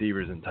wide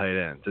receivers and tight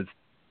ends. It's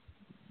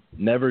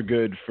never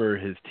good for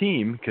his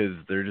team because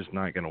they're just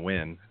not going to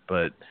win,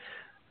 but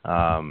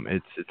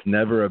it's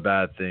never a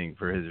bad thing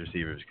for his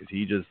receivers because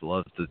he just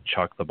loves to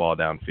chuck the ball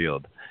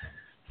downfield.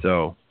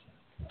 So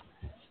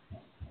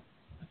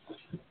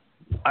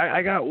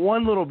I got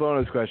one little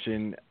bonus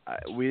question.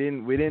 We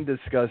didn't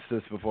discuss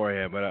this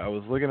beforehand, but I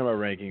was looking at my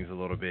rankings a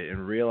little bit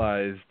and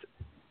realized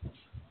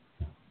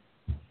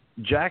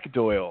Jack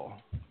Doyle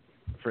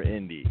for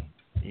Indy.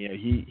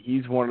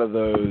 He's one of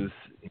those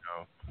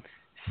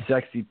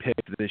sexy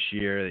picks this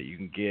year that you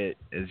can get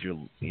as your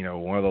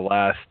one of the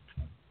last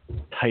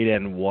tight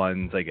end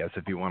ones, I guess,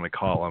 if you want to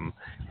call him.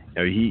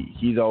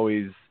 He's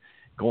always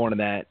going in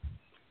that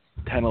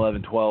 10,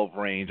 11, 12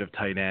 range of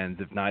tight ends,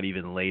 if not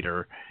even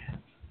later.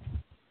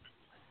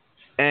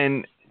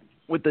 And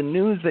with the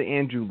news that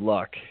Andrew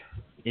Luck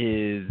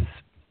is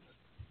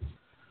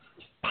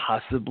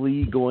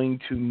possibly going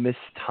to miss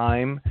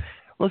time,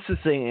 let's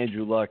just say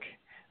Andrew Luck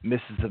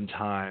misses some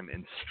time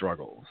and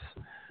struggles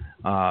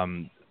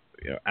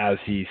as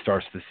he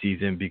starts the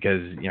season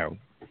because,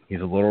 he's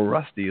a little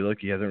rusty. Look,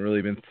 he hasn't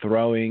really been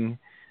throwing.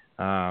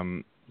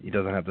 He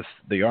doesn't have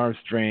the arm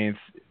strength,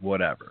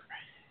 whatever.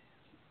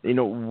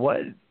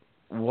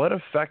 What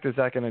effect is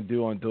that going to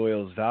do on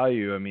Doyle's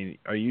value? I mean,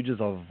 are you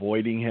just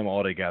avoiding him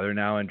altogether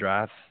now in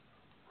drafts?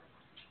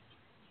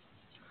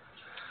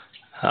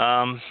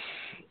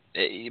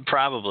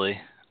 Probably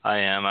I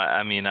am.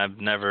 I mean, I've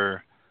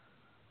never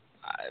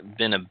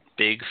been a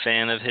big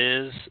fan of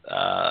his.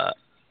 I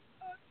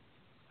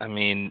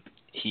mean,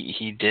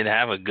 he did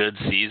have a good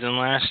season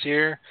last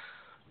year,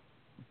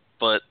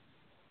 but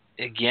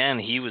again,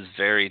 he was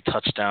very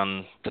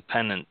touchdown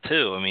dependent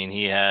too. I mean,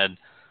 he had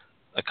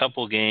a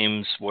couple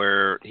games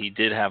where he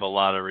did have a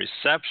lot of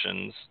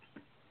receptions,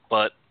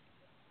 but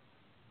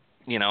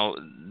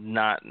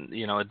not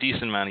a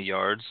decent amount of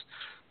yards,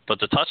 but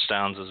the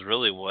touchdowns is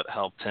really what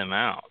helped him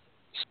out.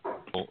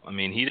 So, I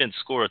mean, he didn't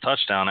score a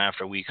touchdown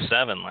after week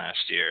 7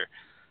 last year,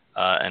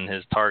 and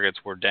his targets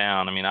were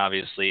down. I mean,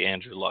 obviously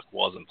Andrew Luck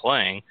wasn't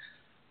playing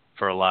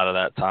for a lot of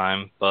that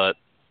time, but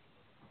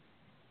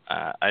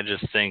I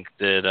just think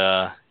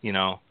that,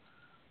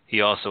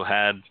 he also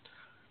had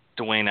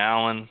Dwayne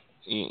Allen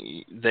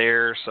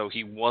there, so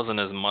he wasn't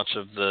as much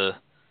of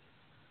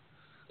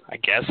I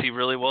guess he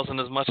really wasn't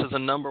as much as a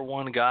number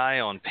one guy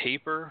on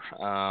paper,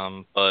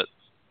 but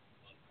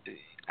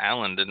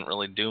Allen didn't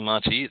really do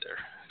much either,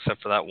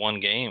 except for that one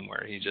game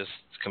where he just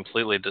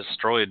completely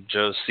destroyed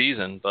Joe's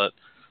season. But,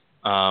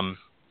 I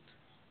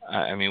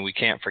mean, we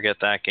can't forget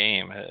that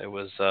game. It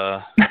was,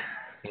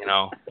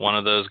 one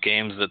of those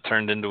games that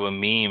turned into a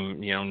meme,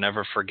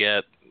 never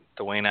forget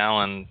Dwayne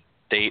Allen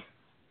date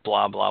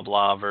blah, blah,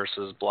 blah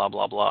versus blah,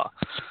 blah, blah.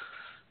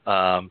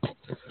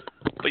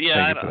 But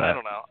yeah, I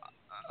don't know.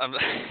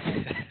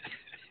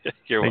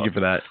 You're welcome. Thank you for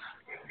that.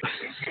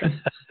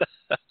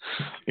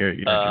 you're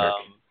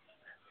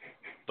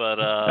But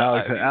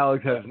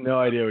Alex has no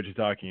idea what you're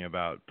talking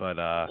about. But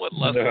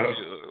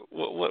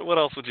what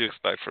else would you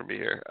expect from me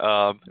here?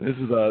 This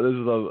is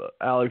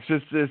Alex.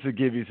 Just to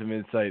give you some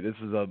insight. This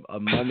was a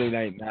Monday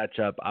night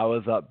matchup. I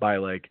was up by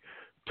like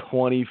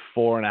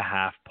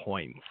 24.5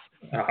 points.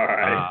 All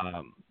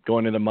right.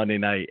 Going into Monday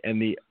night,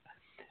 and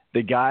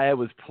the guy I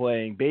was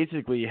playing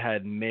basically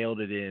had mailed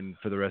it in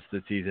for the rest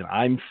of the season.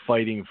 I'm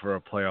fighting for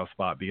a playoff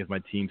spot because my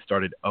team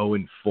started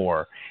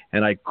 0-4,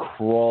 and I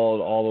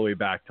crawled all the way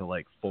back to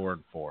like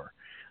 4-4.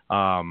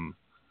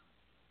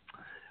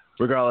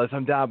 Regardless,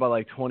 I'm down by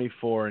like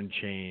 24 and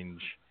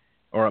change,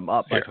 or I'm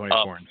up by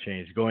 24 and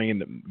change going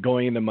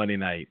into Monday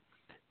night.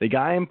 The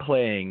guy I'm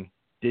playing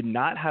did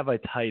not have a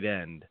tight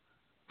end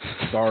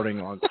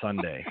starting on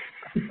Sunday.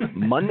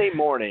 Monday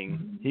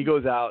morning, he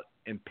goes out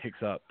and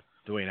picks up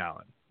Dwayne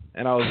Allen.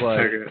 And I was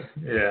like,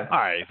 yeah. All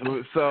right,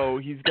 so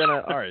he's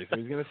gonna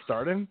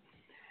start him.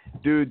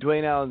 Dude,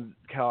 Dwayne Allen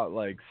caught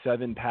like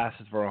 7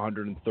 passes for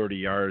 130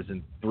 yards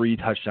and 3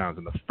 touchdowns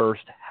in the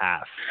first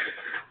half.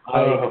 I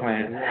lost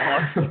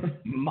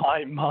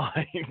my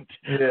mind.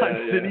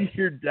 I'm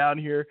sitting down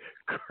here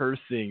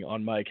cursing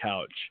on my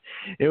couch.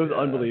 It was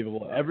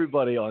unbelievable.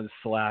 Everybody on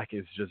Slack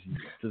is just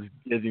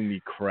giving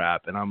me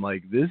crap, and I'm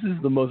like, this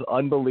is the most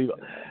unbelievable.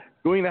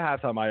 Going to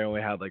halftime, I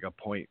only had like a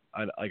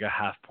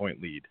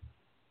half-point lead.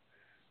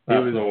 It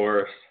was the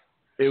worst.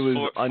 It was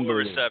 4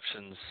 unbelievable.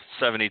 receptions,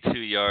 72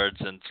 yards,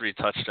 and 3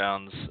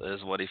 touchdowns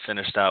is what he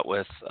finished out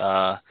with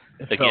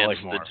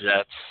against the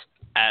Jets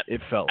at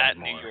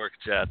New York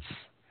Jets,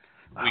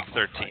 Week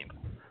 13.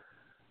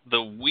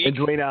 The week and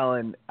Dwayne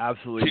Allen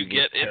absolutely to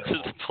get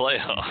into the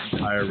playoffs.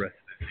 Entire rest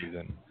of the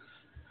season.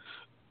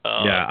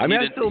 I mean,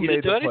 I still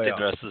made the playoffs.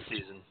 The rest of the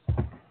season.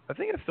 I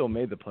think I still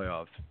made the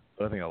playoffs,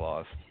 but I think I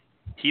lost.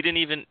 He didn't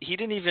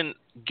even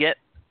get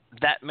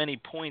that many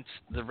points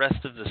the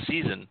rest of the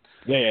season.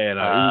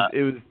 No,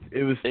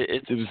 it was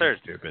absurd.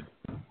 Stupid.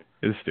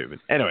 It was stupid.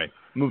 Anyway,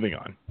 moving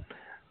on.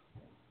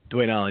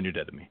 Dwayne Allen, you're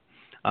dead to me.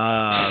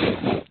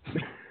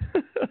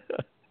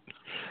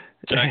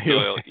 Jack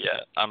Doyle,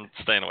 I'm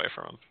staying away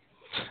from him.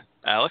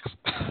 Alex?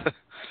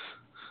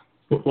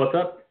 What's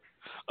up?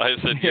 I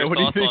said, what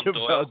do you think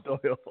about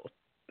Doyle?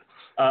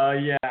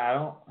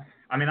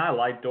 I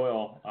like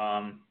Doyle.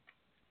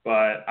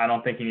 But I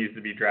don't think he needs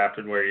to be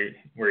drafted where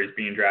he's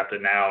being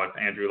drafted now if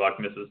Andrew Luck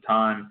misses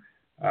time.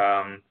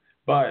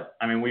 But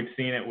I mean, we've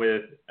seen it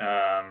with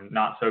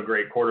not so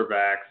great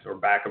quarterbacks or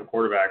backup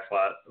quarterbacks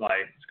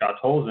like Scott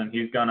Tolzien.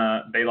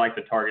 They like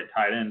to target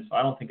tight ends, so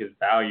I don't think his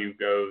value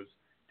goes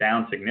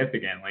down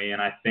significantly.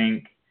 And I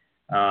think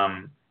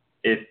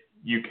if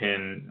you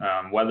can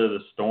weather the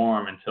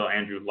storm until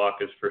Andrew Luck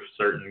is for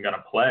certain going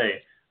to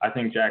play, I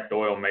think Jack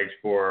Doyle makes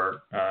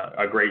for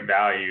a great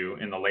value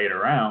in the later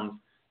rounds.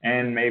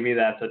 And maybe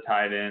that's a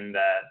tight end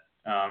that,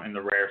 in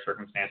the rare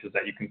circumstances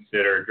that you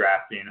consider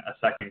drafting a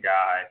second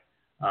guy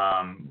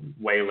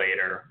way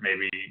later,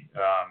 maybe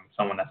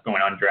someone that's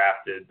going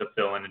undrafted to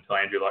fill in until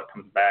Andrew Luck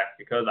comes back.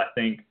 Because I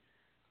think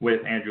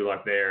with Andrew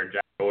Luck there,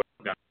 Jack Doyle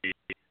is going to be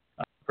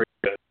pretty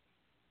good.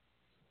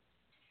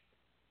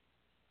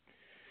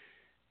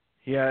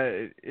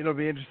 Yeah, it'll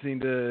be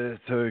interesting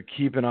to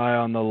keep an eye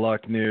on the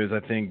Luck news. I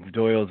think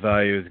Doyle's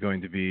value is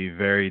going to be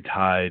very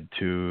tied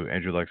to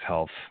Andrew Luck's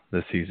health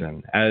this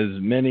season, as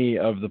many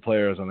of the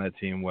players on that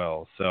team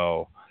will.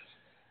 So,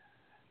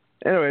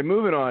 anyway,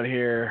 moving on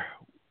here.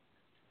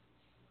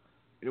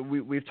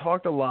 We've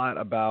talked a lot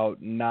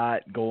about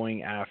not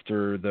going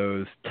after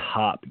those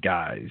top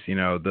guys. You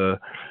know,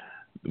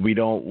 we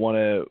don't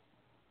want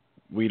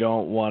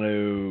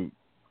to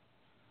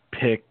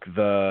pick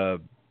the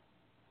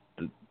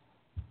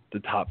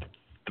top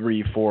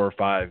 3, 4, or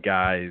 5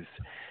 guys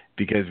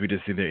because we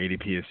just see their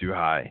ADP is too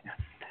high.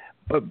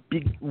 But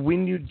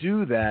when you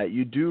do that,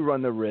 you do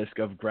run the risk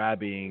of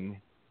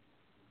grabbing,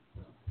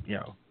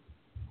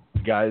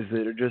 guys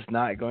that are just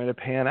not going to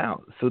pan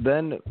out. So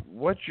then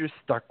what you're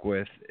stuck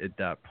with at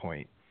that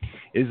point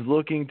is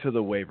looking to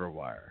the waiver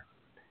wire.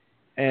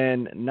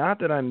 And not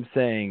that I'm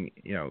saying,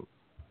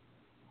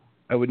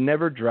 I would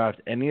never draft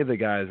any of the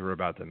guys we're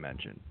about to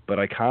mention, but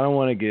I kind of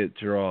want to get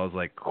Gerald's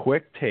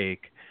quick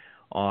take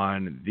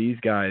on these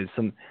guys,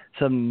 some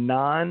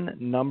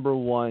non-number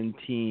one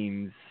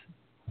teams,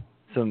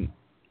 some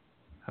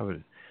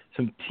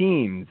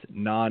teams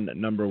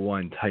non-number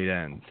one tight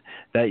ends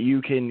that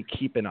you can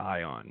keep an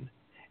eye on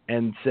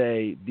and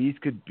say these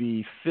could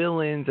be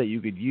fill-ins that you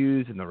could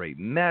use in the right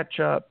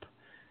matchup,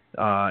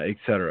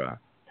 etc.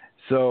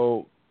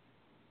 So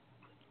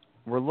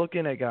we're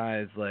looking at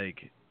guys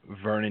like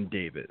Vernon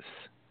Davis.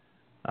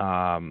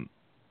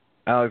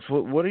 Alex,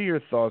 what are your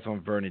thoughts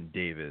on Vernon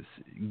Davis?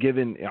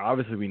 Given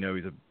obviously we know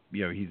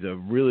he's a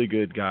really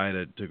good guy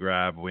to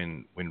grab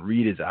when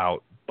Reed is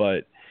out,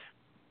 but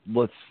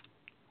let's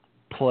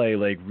play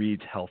like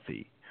Reed's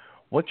healthy.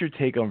 What's your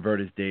take on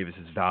Vernon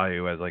Davis's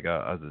value as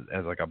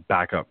a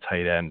backup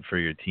tight end for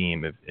your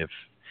team if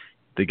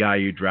the guy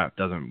you draft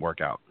doesn't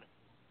work out?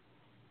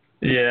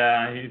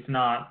 Yeah,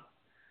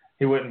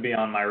 he wouldn't be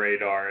on my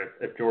radar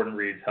if Jordan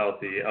Reed's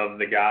healthy. Of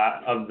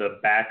the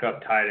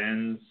backup tight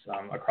ends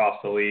across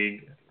the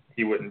league,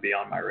 he wouldn't be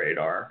on my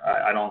radar.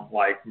 I don't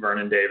like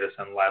Vernon Davis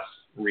unless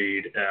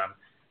Reed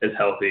is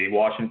healthy.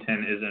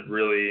 Washington isn't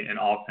really an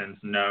offense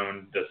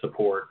known to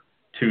support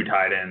two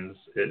tight ends.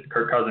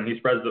 Kirk Cousins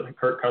spreads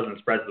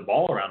the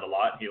ball around a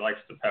lot. He likes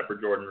to pepper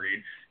Jordan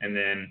Reed, and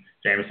then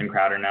Jamison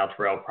Crowder, now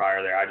Terrell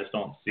Pryor there. I just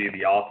don't see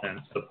the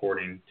offense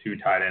supporting two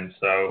tight ends.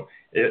 So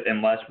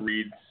unless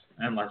Reed's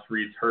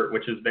hurt,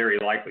 which is very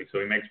likely, so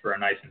he makes for a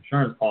nice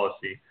insurance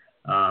policy.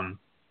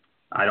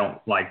 I don't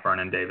like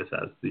Vernon Davis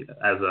as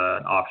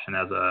an option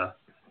as a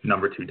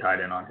number 2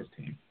 tight end on his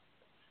team.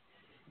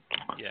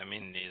 Yeah, me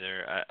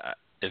neither.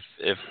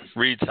 If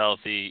Reed's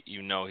healthy,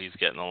 he's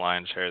getting the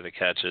lion's share of the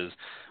catches.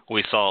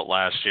 We saw it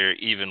last year,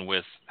 even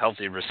with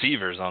healthy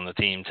receivers on the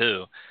team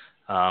too.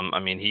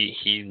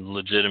 He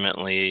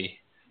legitimately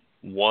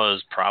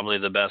was probably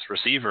the best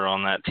receiver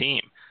on that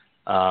team.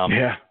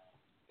 Yeah.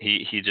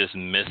 He just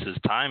misses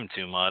time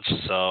too much,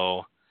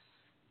 so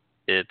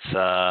it's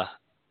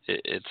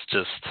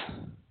just,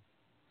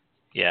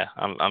 yeah,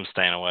 I'm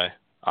staying away.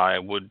 I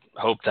would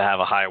hope to have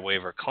a high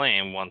waiver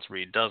claim once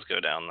Reed does go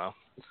down, though.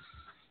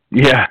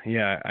 Yeah,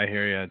 I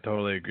hear you. I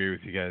totally agree with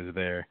you guys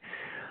there.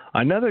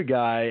 Another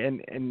guy,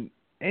 and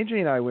AJ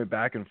and I went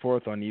back and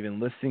forth on even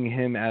listing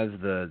him as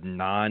the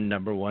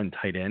non-number 1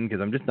 tight end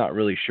because I'm just not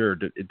really sure.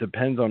 It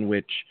depends on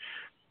which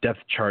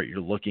depth chart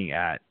you're looking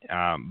at.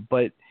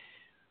 But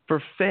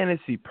for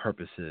fantasy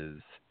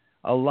purposes,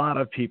 a lot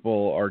of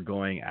people are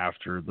going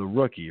after the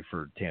rookie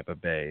for Tampa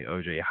Bay,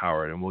 O.J.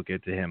 Howard, and we'll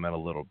get to him in a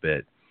little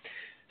bit.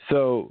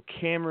 So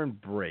Cameron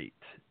Brate,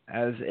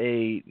 as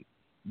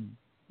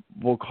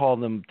we'll call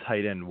them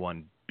tight end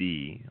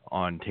 1B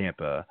on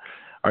Tampa,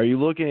 are you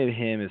looking at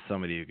him as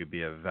somebody who could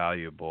be a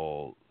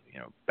valuable,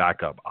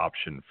 backup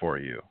option for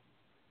you?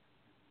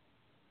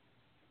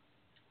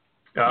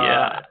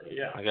 Yeah.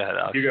 Go ahead,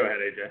 Alex. You go ahead,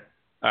 AJ.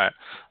 All right.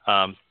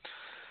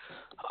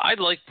 I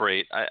like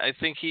Brate. I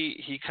think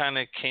he kind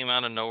of came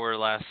out of nowhere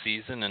last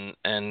season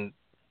and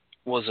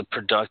was a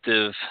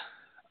productive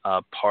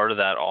part of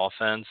that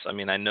offense.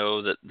 I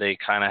know that they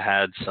kind of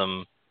had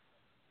some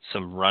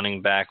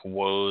running back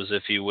woes,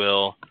 if you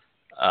will.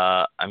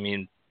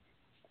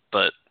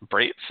 But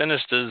Brate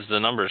finished as the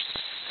number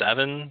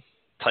 7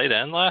 tight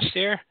end last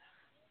year.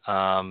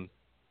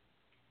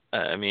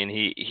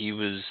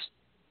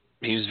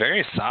 He was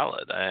very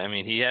solid.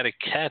 He had a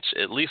catch,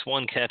 at least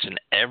one catch in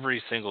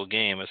every single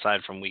game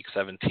aside from week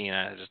 17.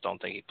 I just don't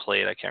think he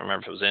played. I can't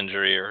remember if it was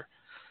injury or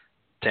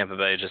Tampa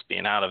Bay just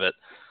being out of it.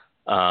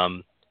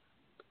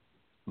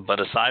 But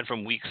aside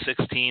from week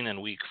 16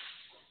 and week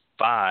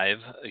 5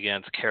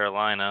 against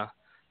Carolina,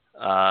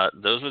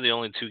 those were the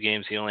only 2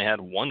 games he only had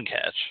one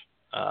catch.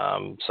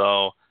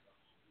 So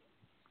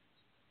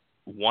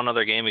one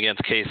other game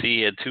against KC,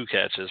 he had 2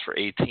 catches for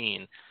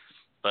 18.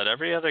 But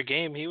every other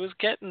game, he was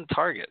getting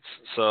targets.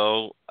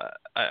 So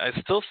I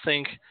still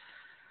think,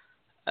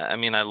 I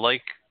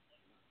like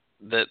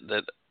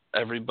that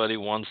everybody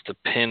wants to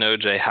pin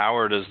O.J.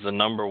 Howard as the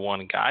number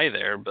 1 guy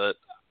there. But,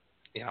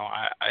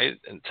 I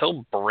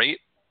until Brate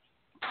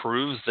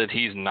proves that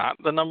he's not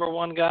the number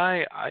 1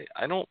 guy,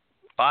 I don't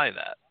buy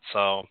that.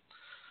 So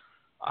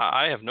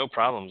I have no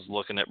problems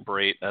looking at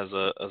Brate as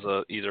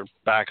a either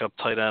backup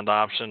tight end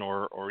option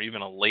or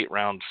even a late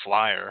round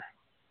flyer.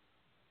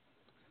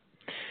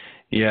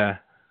 Yeah,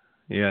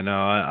 no,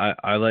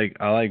 I like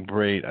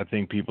Brate. I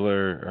think people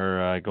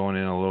are going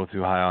in a little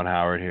too high on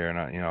Howard here, and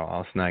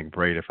I'll snag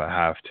Brate if I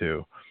have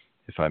to,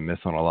 if I miss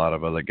on a lot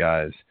of other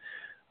guys.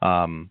 It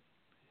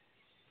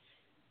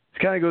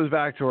kind of goes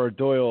back to our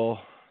Doyle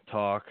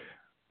talk,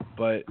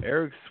 but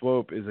Eric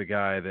Swope is a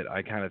guy that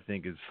I kind of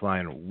think is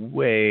flying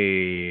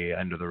way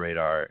under the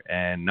radar,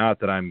 and not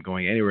that I'm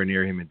going anywhere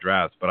near him in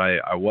drafts, but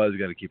I was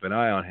going to keep an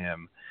eye on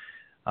him.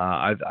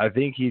 I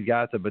think he's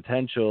got the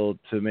potential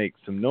to make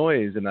some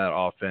noise in that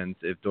offense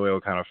if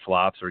Doyle kind of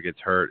flops or gets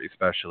hurt,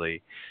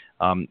 especially.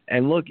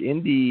 And look,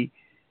 Indy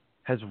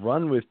has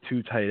run with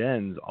 2 tight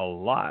ends a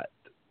lot,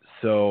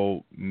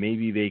 so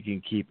maybe they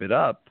can keep it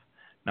up.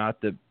 Not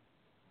that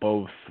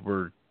both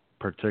were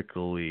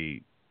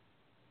particularly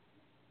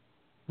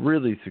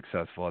really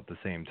successful at the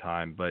same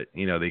time, but,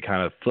 they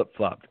kind of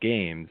flip-flopped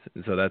games,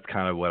 and so that's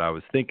kind of what I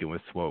was thinking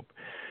with Swope.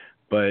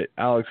 But,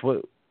 Alex,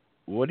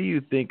 what are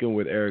you thinking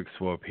with Eric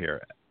Swope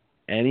here?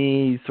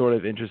 Any sort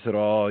of interest at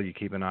all? You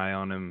keep an eye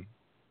on him?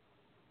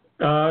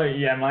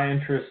 Yeah, my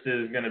interest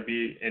is going to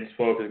be in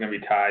Swope is going to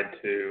be tied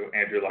to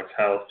Andrew Luck's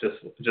health,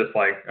 just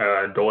like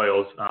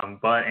Doyle's.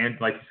 But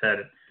like you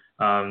said,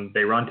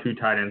 they run 2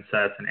 tight end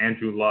sets, and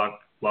Andrew Luck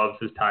loves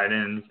his tight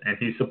ends, and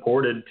he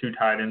supported 2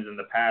 tight ends in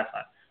the past.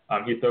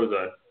 He throws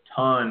a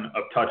ton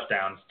of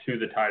touchdowns to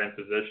the tight end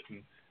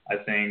position. I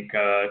think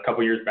a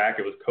couple years back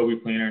it was Kobe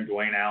Fleener and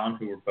Dwayne Allen,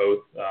 who were both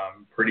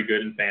pretty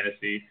good in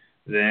fantasy.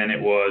 Then it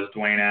was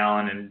Dwayne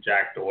Allen and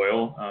Jack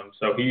Doyle.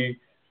 So he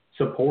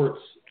supports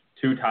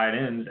 2 tight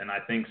ends, and I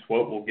think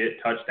Swope will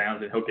get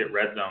touchdowns and he'll get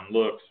red zone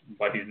looks,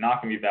 but he's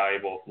not going to be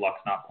valuable if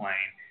Luck's not playing,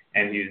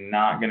 and he's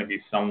not going to be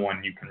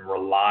someone you can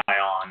rely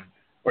on,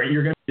 or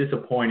you're going to be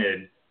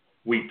disappointed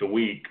week to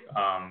week,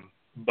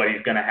 but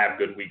he's going to have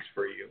good weeks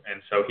for you.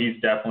 And so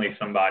he's definitely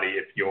somebody,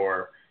 if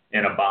you're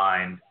in a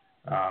bind,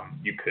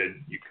 you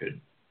could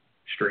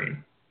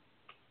stream.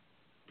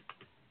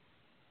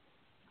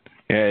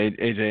 Yeah,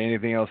 AJ,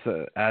 anything else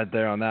to add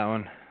there on that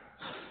one?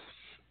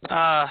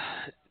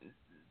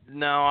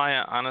 No,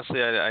 I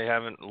honestly I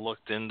haven't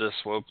looked into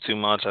Swope too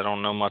much. I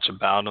don't know much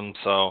about him,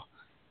 so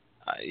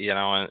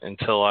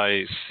until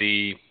I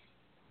see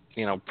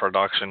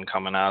production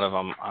coming out of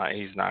him,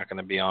 he's not going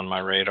to be on my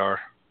radar.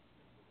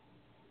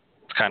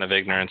 It's kind of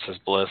ignorance is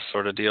bliss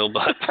sort of deal,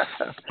 but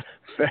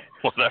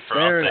whatever,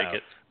 Fair I'll enough. take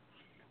it.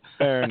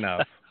 Fair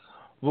enough.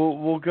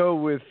 We'll go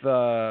with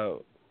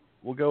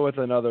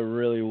another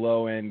really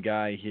low end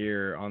guy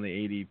here on the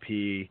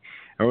ADP,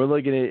 and we're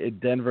looking at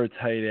Denver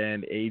tight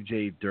end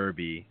AJ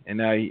Derby. And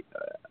now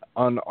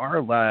on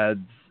our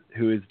lads,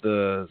 who is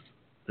the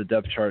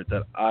depth chart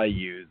that I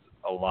use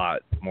a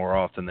lot more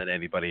often than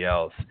anybody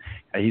else,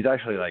 he's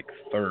actually like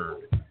third,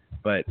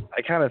 but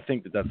I kind of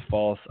think that that's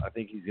false. I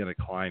think he's going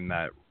to climb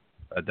that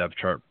depth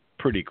chart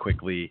pretty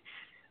quickly.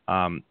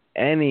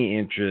 Any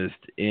interest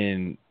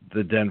in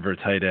the Denver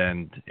tight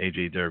end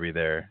AJ Derby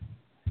there?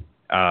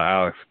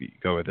 Alex,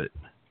 go with it.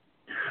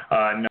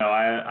 No,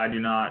 I do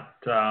not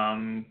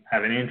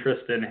have any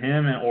interest in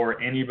him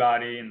or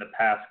anybody in the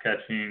pass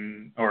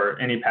catching or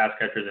any pass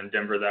catchers in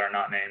Denver that are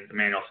not named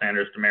Emmanuel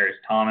Sanders, Demaryius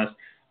Thomas.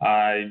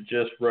 I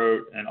just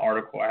wrote an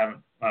article.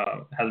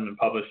 Hasn't been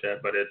published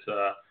yet, but it's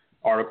an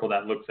article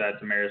that looks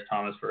at Demaryius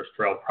Thomas versus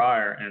Terrell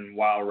Pryor. And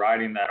while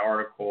writing that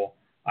article,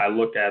 I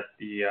look at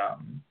the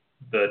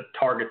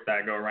targets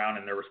that go around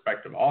in their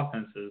respective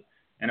offenses.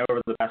 And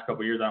over the past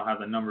couple of years, I don't have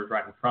the numbers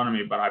right in front of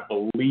me, but I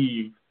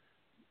believe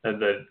that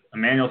the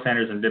Emmanuel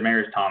Sanders and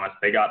Demaryius Thomas,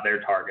 they got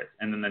their targets.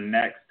 And then the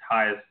next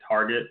highest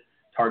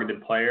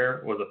targeted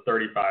player was a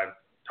 35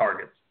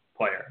 targets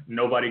player.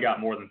 Nobody got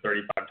more than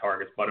 35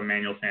 targets but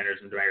Emmanuel Sanders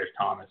and Demaryius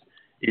Thomas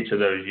each of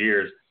those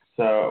years.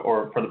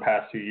 Or for the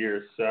past 2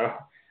 years. So,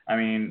 I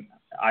mean,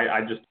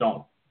 I just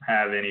don't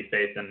have any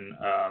faith in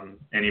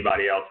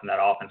anybody else in that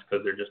offense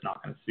because they're just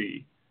not going to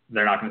see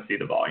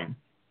the volume.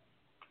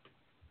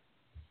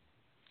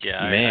 Yeah,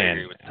 man, I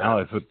agree with that.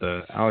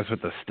 Alex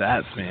with the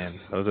stats, man.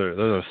 Those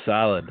are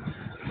solid.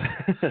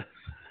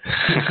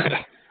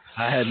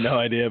 I had no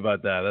idea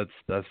about that.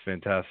 That's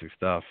fantastic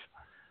stuff.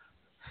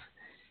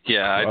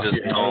 Yeah, I just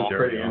it was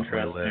pretty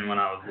interesting when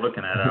I was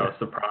looking at it. I was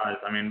surprised.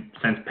 I mean,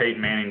 since Peyton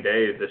Manning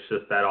days, it's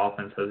just that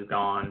offense has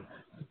gone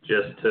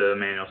just to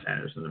Emmanuel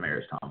Sanders and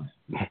Demaryius Thomas.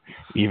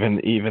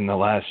 Even the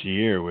last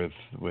year with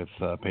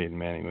Peyton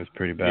Manning was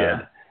pretty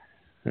bad.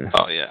 Yeah.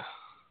 Oh yeah.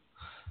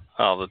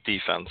 Oh, the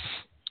defense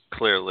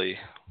clearly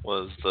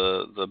was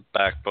the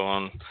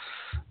backbone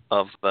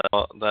of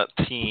that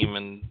team,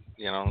 and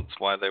it's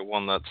why they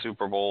won that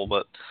Super Bowl.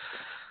 But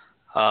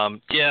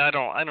yeah, I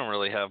don't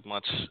really have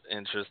much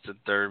interest in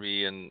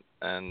Derby, and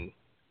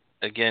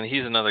again,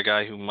 he's another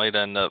guy who might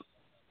end up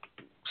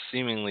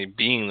seemingly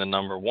being the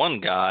number one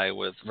guy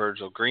with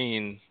Virgil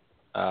Green,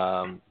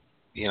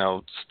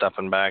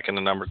 stepping back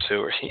into number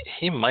two, or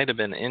he might have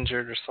been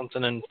injured or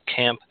something in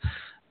camp.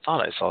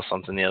 Thought I saw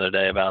something the other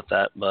day about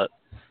that, but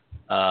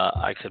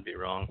I could be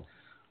wrong.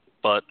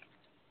 But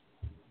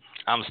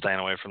I'm staying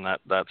away from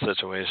that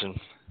situation.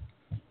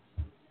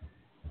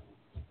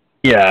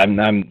 Yeah,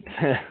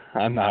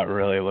 I'm not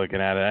really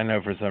looking at it. I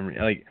know for some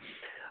reason,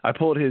 I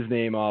pulled his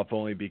name off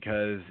only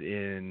because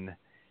in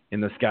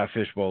the Scott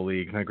Fishbowl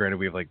League, now granted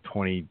we have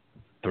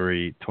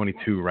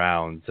 22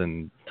 rounds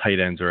and tight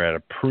ends are at a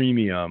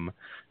premium,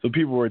 so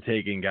people were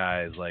taking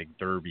guys like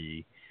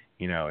Derby,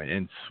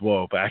 and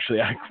Swope.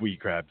 Actually, I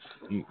grabbed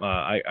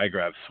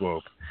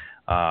Swope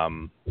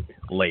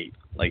late,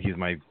 he's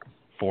my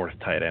fourth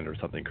tight end or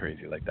something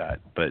crazy like that.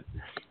 But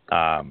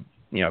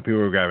people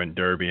were grabbing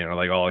Derby and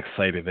are all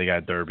excited they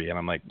got Derby, and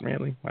I'm like,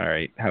 really? All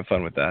right, have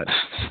fun with that.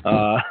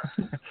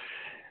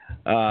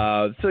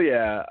 So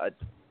yeah,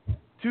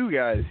 two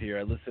guys here.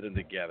 I listed them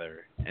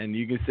together, and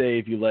you can say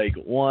if you like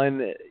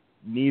one,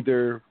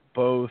 neither,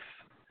 both.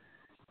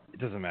 It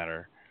doesn't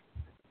matter.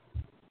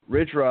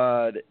 Rich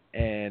Rod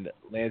and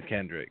Lance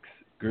Kendricks,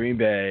 Green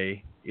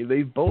Bay.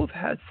 They've both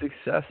had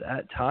success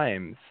at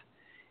times.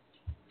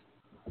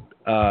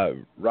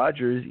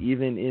 Rodgers,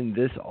 even in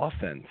this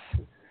offense.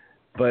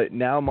 But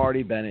now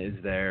Marty Bennett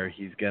is there.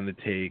 He's going to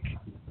take,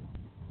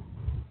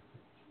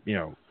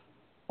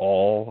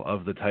 all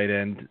of the tight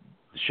end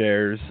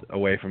shares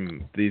away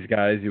from these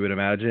guys, you would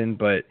imagine.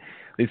 But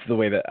at least the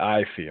way that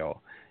I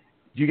feel.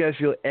 Do you guys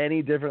feel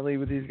any differently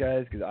with these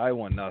guys? Because I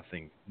want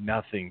nothing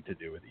to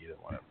do with either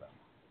one of them.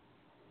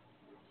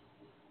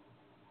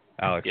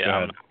 Alex, go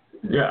ahead.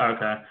 Yeah,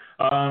 okay.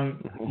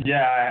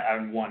 I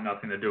want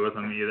nothing to do with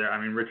him either. I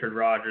mean, Richard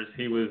Rodgers,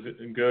 he was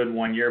good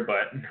 1 year,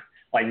 but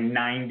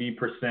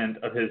 90%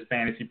 of his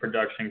fantasy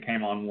production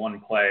came on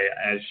one play,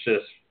 and it's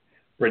just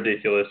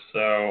ridiculous.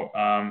 So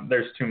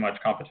there's too much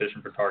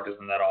competition for targets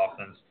in that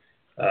offense.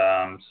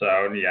 I'm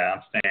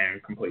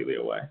staying completely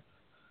away.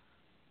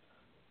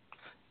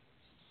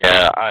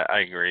 Yeah, I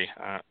agree.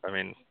 I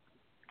mean,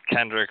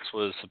 Kendricks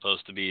was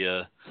supposed to be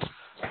a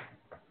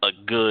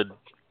good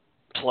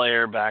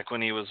player back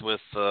when he was with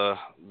the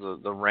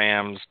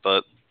Rams,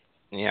 but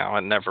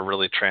it never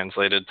really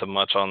translated to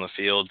much on the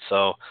field.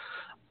 So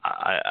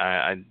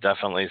I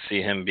definitely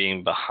see him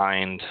being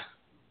behind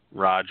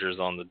Rodgers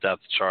on the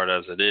depth chart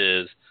as it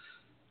is.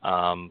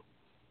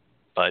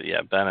 But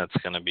yeah, Bennett's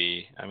going to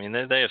be. I mean,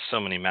 they have so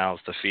many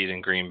mouths to feed in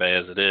Green Bay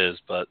as it is,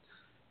 but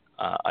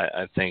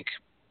I think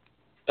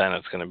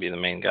Bennett's going to be the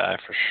main guy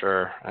for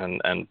sure,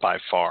 and by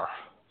far.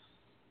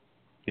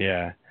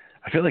 Yeah,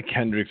 I feel like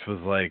Kendricks was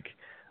like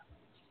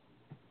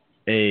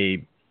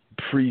a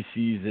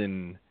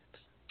preseason.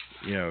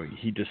 You know,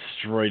 he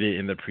destroyed it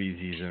in the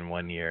preseason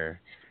one year,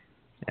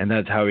 and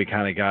that's how he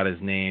kind of got his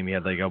name. He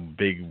had like a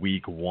big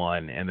week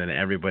 1, and then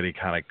everybody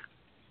kind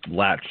of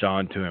latched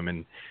onto him,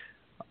 and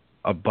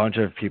a bunch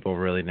of people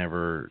really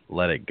never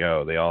let it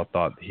go. They all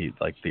thought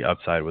the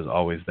upside was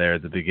always there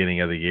at the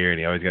beginning of the year, and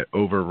he always got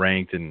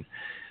overranked, and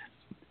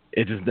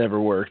it just never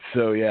worked.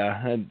 So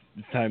yeah,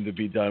 it's time to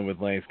be done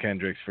with Lance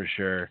Kendricks for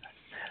sure.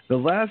 The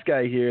last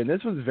guy here, and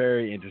this one's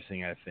very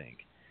interesting, I think.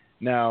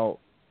 Now,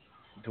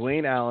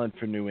 Dwayne Allen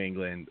for New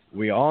England.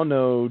 We all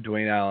know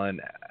Dwayne Allen.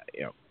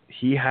 You know,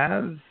 he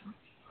has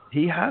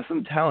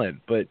some talent,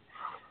 but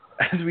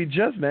as we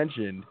just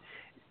mentioned,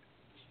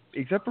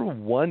 except for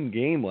one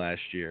game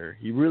last year,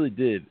 he really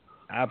did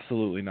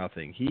absolutely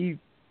nothing. He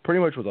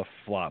pretty much was a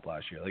flop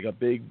last year, like a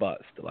big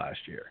bust last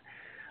year.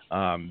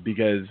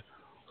 Because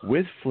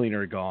with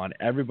Fleener gone,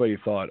 everybody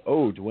thought,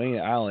 oh, Dwayne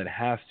Allen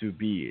has to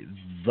be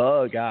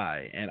the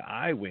guy. And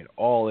I went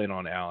all in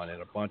on Allen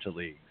in a bunch of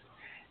leagues,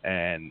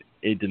 and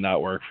it did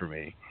not work for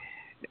me.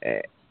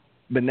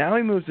 But now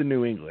he moves to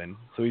New England,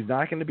 so he's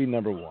not going to be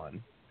number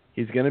 1.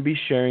 He's going to be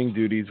sharing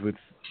duties with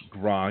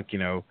Gronk, you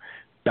know,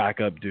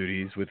 backup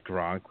duties with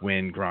Gronk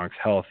when Gronk's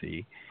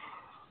healthy.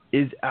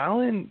 Is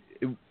Allen,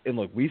 and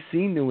look, we've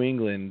seen New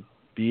England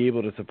be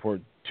able to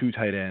support 2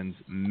 tight ends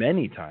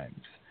many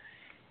times.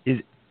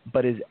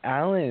 But is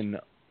Allen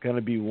going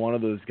to be one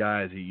of those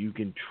guys that you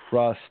can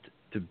trust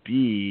to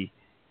be,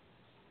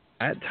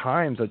 at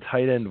times, a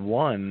tight end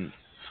 1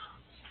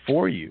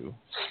 for you?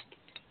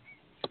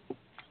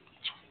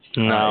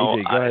 No.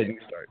 AJ, go ahead and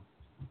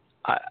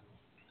start.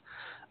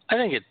 I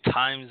think at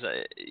times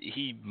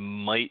he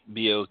might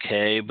be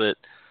okay, but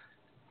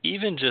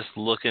even just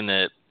looking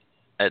at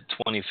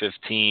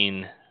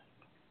 2015,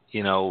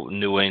 you know,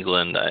 New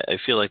England, I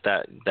feel like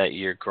that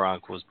year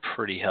Gronk was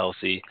pretty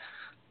healthy,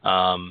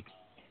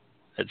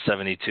 at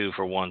 72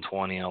 for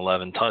 120 and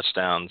 11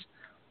 touchdowns.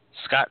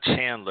 Scott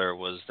Chandler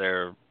was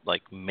their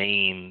like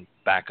main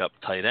backup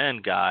tight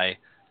end guy,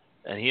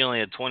 and he only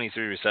had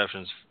 23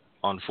 receptions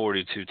on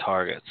 42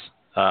 targets.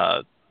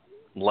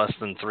 Less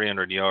than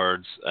 300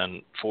 yards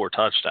and 4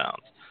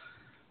 touchdowns.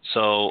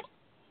 So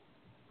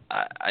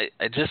I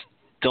just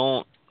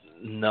don't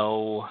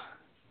know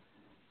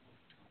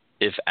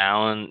if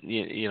Allen,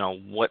 you know,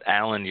 what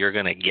Allen you're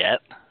going to get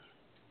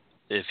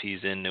if he's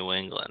in New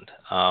England.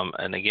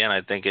 And again,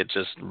 I think it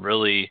just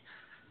really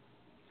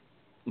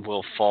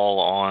will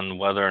fall on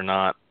whether or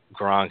not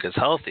Gronk is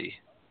healthy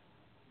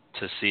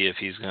to see if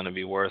he's going to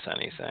be worth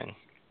anything.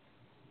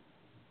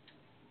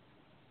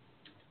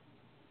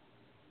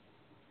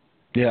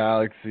 Yeah,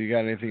 Alex, you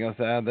got anything else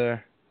to add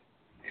there?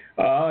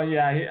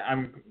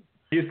 Yeah,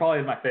 he's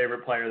probably my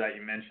favorite player that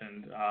you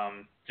mentioned,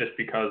 just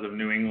because of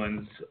New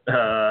England's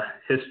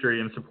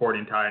history in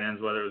supporting tight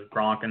ends, whether it was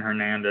Gronk and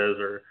Hernandez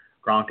or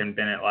Gronk and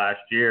Bennett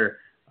last year.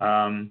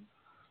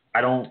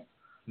 I don't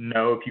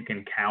know if you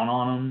can count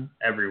on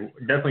him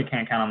definitely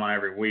can't count him on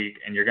every week,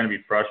 and you're going to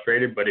be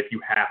frustrated. But if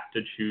you have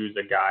to choose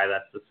a guy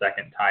that's the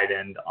second tight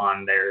end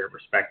on their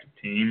respective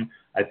team,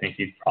 I think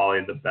he's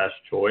probably the best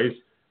choice.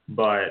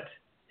 But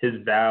his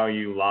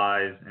value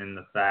lies in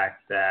the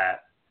fact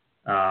that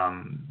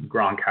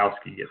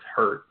Gronkowski gets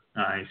hurt.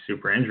 He's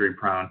super injury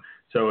prone.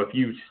 So if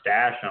you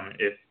stash him,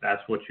 if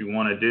that's what you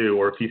want to do,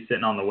 or if he's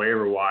sitting on the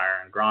waiver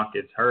wire and Gronk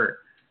gets hurt,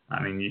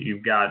 I mean,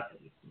 you've got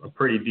a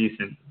pretty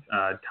decent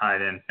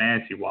tight end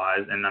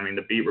fantasy-wise. And, I mean,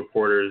 the beat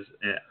reporters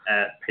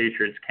at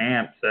Patriots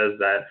camp says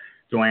that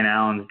Dwayne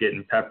Allen's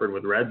getting peppered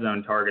with red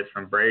zone targets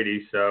from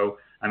Brady. So,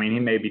 I mean, he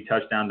may be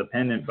touchdown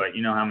dependent, but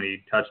you know how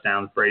many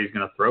touchdowns Brady's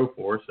going to throw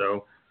for.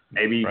 So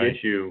maybe he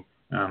gets you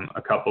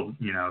a couple,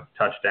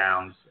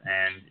 touchdowns,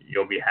 and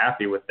you'll be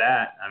happy with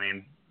that. I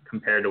mean,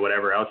 compared to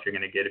whatever else you're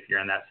going to get if you're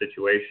in that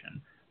situation.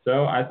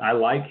 So I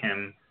like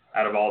him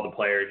out of all the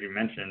players you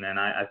mentioned, and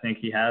I think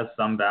he has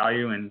some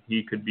value, and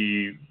he could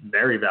be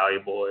very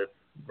valuable if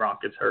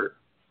Gronk gets hurt.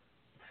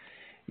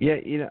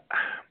 Yeah,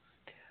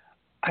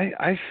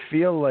 I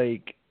feel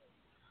like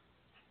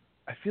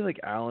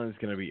Allen's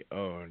going to be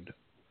owned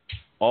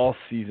all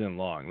season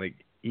long. Like,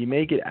 he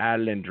may get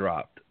added and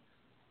dropped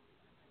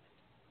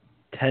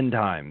 10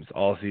 times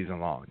all season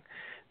long,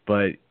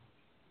 but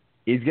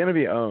he's going to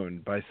be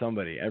owned by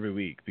somebody every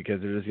week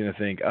because they're just going to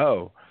think,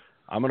 oh,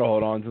 I'm going to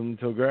hold on to him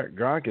until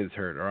Gronk is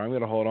hurt, or I'm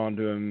going to hold on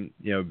to him,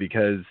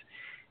 because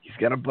he's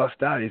going to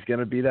bust out. He's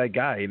going to be that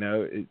guy,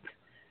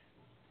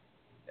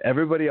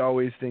 Everybody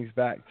always thinks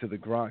back to the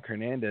Gronk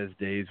Hernandez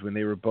days when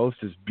they were both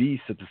just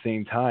beasts at the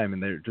same time,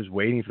 and they're just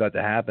waiting for that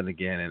to happen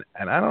again.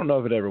 And I don't know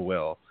if it ever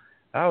will.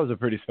 That was a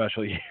pretty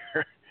special year.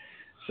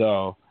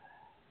 So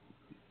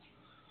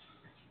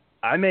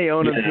I may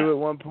own him too at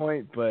one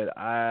point, but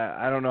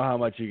I don't know how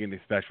much you can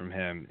expect from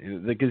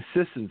him. The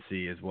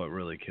consistency is what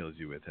really kills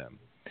you with him.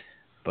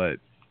 But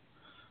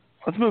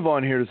let's move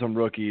on here to some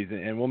rookies,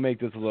 and we'll make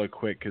this a little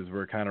quick because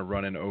we're kind of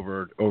running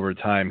over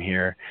time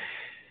here.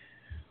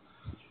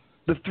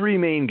 The three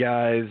main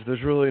guys,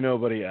 there's really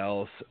nobody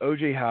else.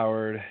 O.J.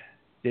 Howard,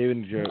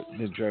 David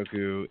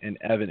Njoku, and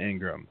Evan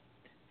Ingram.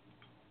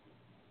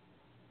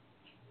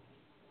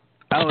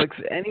 Alex,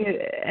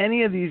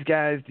 any of these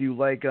guys, do you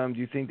like them? Do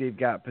you think they've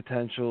got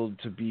potential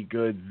to be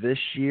good this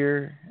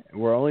year?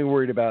 We're only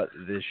worried about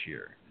this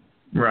year.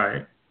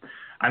 Right.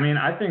 I mean,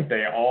 I think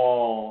they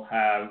all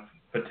have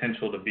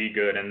potential to be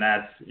good, and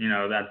that's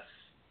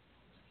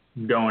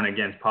going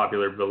against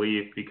popular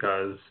belief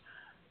because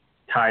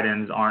tight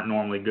ends aren't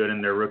normally good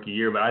in their rookie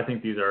year, but I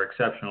think these are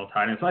exceptional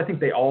tight ends. So I think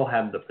they all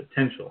have the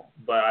potential,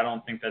 but I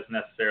don't think that's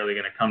necessarily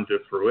going to come to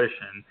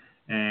fruition.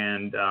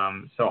 And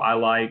so I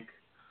like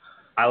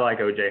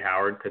O.J.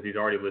 Howard because he's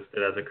already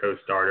listed as a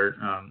co-starter,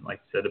 like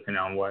you said,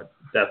 depending on what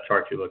depth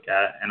chart you look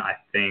at. And I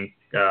think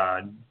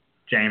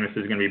Jameis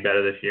is going to be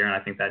better this year, and I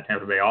think that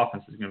Tampa Bay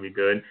offense is going to be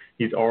good.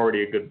 He's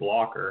already a good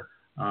blocker,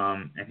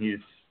 and he's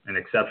an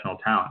exceptional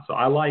talent. So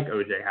I like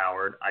O.J.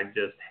 Howard. I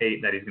just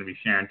hate that he's going to be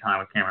sharing time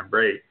with Cameron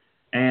Brate.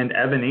 And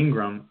Evan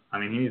Ingram, I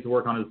mean, he needs to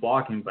work on his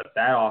blocking, but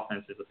that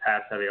offense is a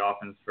pass-heavy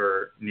offense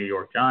for New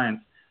York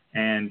Giants,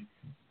 and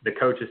the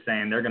coach is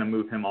saying they're going to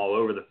move him all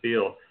over the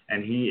field,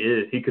 and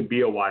he could be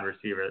a wide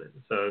receiver.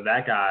 So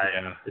that guy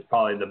is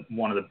probably the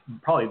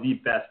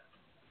best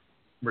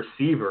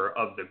receiver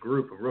of the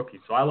group of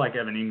rookies. So I like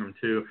Evan Ingram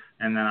too,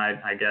 and then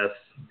I guess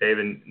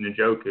David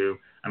Njoku.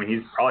 I mean,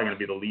 he's probably going to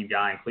be the lead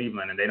guy in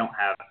Cleveland, and they don't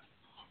have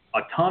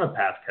a ton of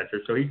pass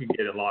catchers, so he could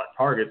get a lot of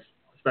targets,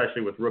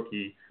 especially with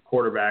rookie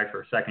quarterbacks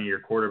or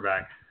second-year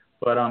quarterback.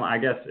 But I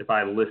guess if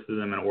I listed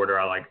them in order,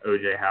 I like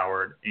O.J.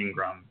 Howard,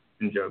 Ingram,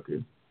 and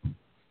Njoku.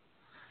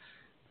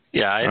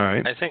 Yeah,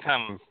 I think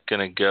I'm going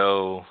to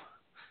go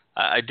 –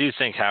 I do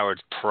think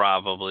Howard's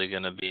probably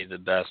going to be the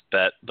best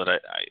bet, but I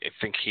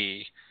think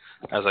he,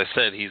 as I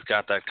said, he's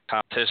got that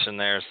competition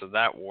there, so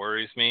that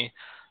worries me.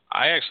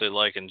 I actually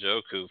like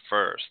Njoku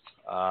first,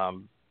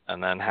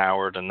 and then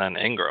Howard, and then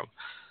Ingram.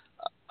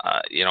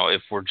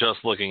 If we're just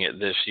looking at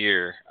this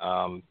year,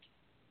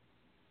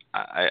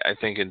 I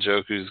think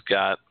Njoku's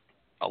got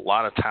a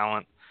lot of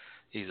talent.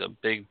 He's a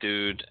big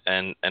dude,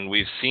 and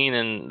we've seen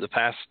in the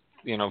past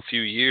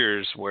few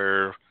years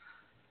where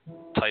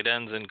tight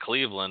ends in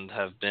Cleveland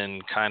have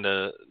been kind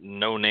of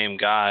no-name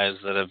guys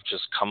that have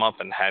just come up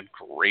and had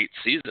great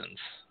seasons,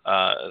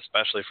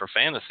 especially for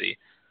fantasy.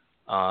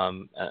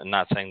 I'm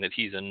not saying that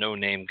he's a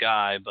no-name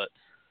guy, but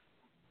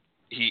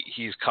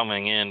he's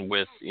coming in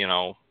with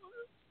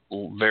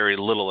very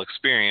little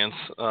experience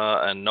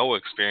and no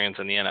experience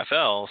in the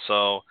NFL.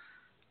 So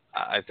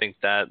I think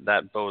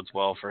that bodes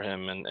well for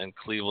him. And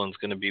Cleveland's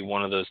going to be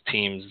one of those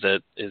teams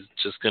that is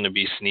just going to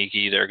be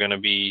sneaky. They're going to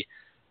be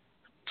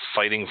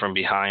fighting from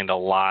behind a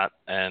lot,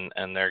 and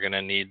they're going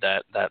to need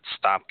that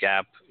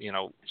stopgap,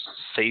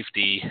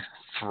 safety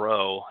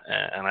throw.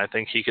 And I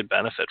think he could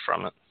benefit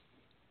from it.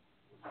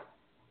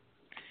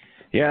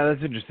 Yeah,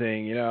 that's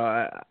interesting.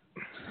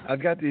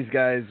 I've got these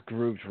guys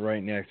grouped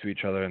right next to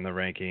each other in the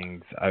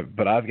rankings,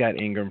 but I've got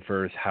Ingram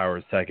first,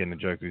 Howard second,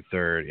 and Njoku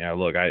third.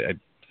 Look,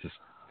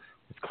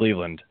 it's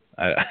Cleveland.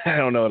 I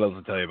don't know what else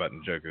to tell you about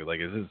Njoku.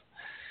 It's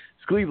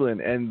Cleveland,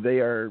 and they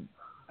are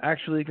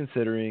actually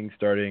considering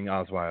starting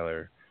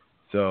Osweiler.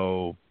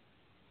 So,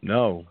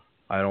 no,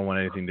 I don't want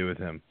anything to do with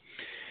him.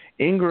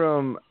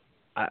 Ingram,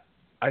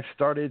 I've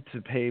started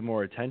to pay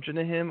more attention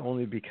to him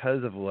only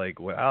because of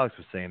what Alex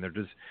was saying. They're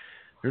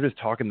just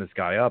talking this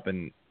guy up,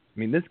 and I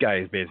mean, this guy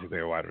is basically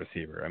a wide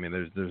receiver. I mean,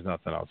 there's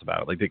nothing else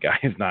about it. The guy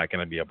is not going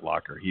to be a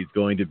blocker. He's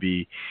going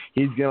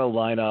to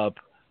line up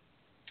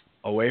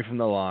away from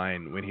the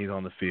line when he's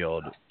on the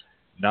field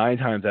 9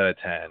 times out of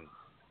 10,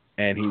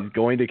 and he's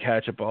going to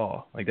catch a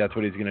ball. That's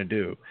what he's going to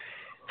do.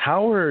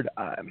 Howard,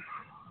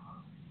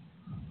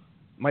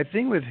 my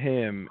thing with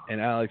him, and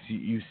Alex,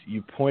 you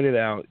pointed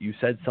out, you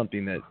said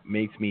something that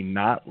makes me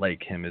not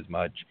like him as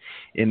much,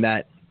 in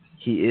that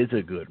he is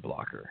a good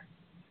blocker,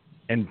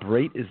 and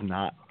Brate is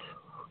not.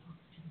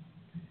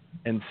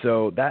 And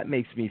so that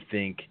makes me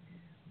think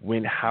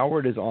when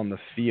Howard is on the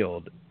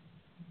field,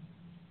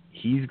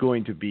 he's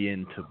going to be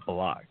in to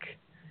block.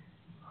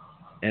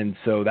 And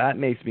so that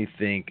makes me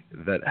think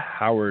that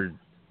Howard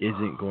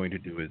isn't going to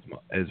do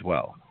as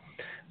well.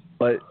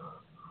 But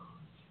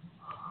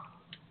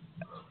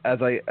as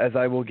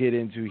I will get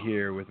into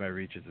here with my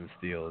reaches and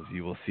steals,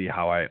 you will see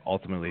how I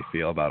ultimately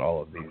feel about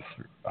all of these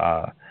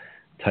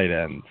tight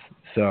ends.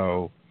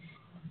 So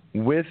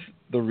with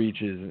the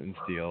reaches and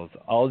steals,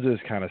 I'll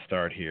just kind of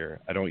start here.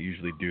 I don't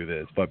usually do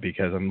this, but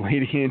because I'm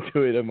leading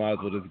into it, I might as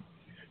well just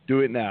do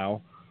it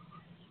now.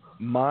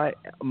 My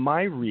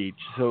reach,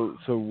 so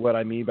what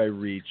I mean by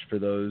reach, for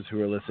those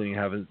who are listening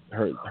and haven't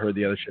heard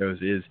the other shows,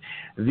 is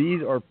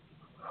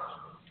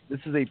this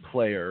is a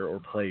player or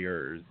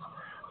players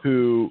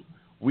who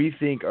we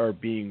think are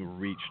being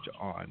reached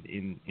on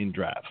in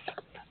drafts.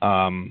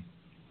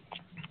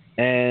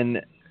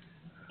 And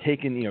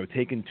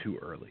taken too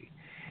early.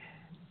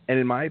 And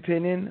in my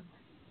opinion,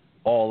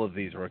 all of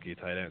these rookie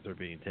tight ends are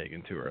being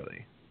taken too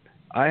early.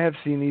 I have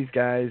seen these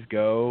guys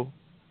go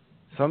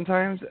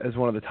sometimes as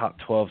one of the top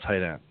 12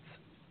 tight ends.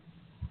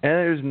 And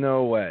there's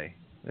no way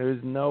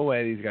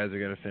these guys are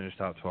going to finish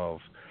top 12.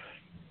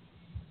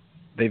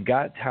 They've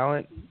got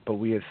talent, but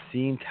we have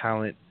seen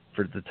talent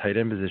for the tight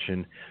end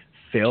position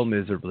fail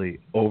miserably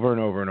over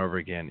and over and over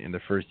again in the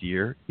first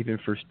year, even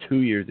first 2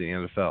 years in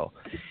the NFL.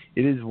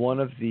 It is one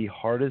of the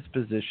hardest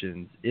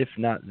positions, if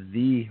not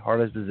the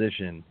hardest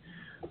position,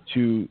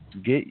 to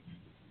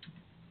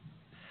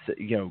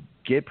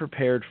get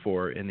prepared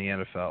for in the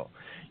NFL.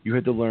 You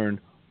have to learn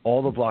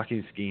all the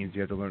blocking schemes.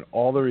 You have to learn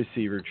all the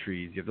receiver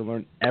trees. You have to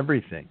learn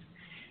everything.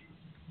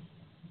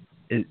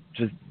 It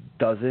just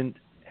doesn't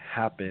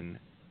happen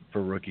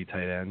for rookie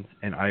tight ends,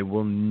 and I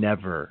will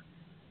never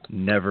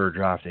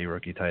draft a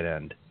rookie tight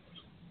end.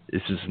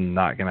 It's just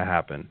not going to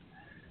happen.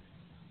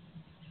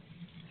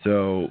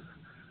 So,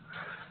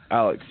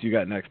 Alex, you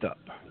got next up.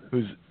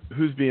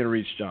 Who's being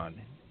reached,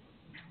 John?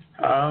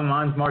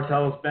 Mine's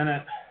Martellus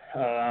Bennett.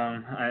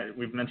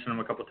 We've mentioned him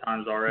a couple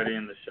times already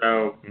in the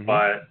show,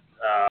 but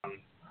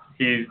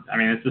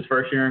it's his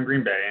first year in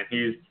Green Bay, and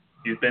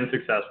he's been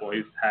successful.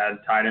 He's had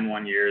tight end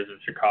 1 years in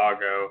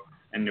Chicago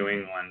and New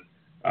England.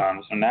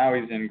 So now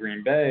he's in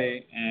Green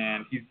Bay,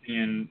 and he's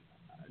being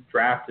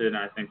drafted,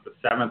 I think, the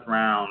 7th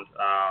round,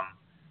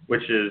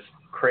 which is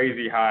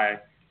crazy high.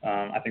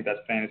 I think that's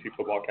Fantasy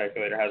Football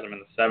Calculator has him in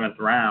the 7th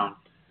round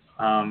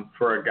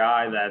for a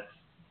guy that's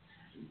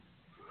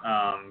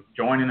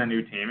joining a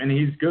new team, and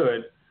he's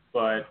good,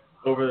 but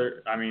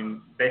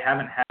they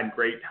haven't had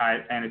great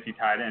fantasy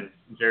tight ends.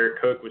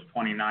 Jared Cook was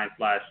 29th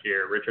last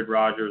year. Richard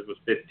Rodgers was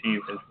 15th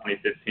in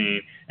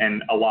 2015,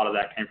 and a lot of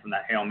that came from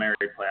that Hail Mary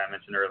play I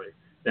mentioned earlier.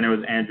 Then it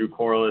was Andrew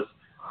Corliss,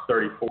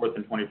 34th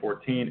in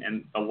 2014,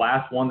 and the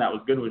last one that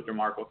was good was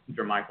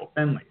Jermichael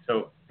Finley.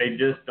 So they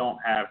just don't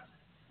have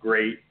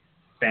great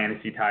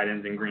fantasy tight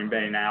ends in Green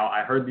Bay. Now,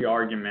 I heard the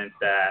argument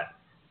that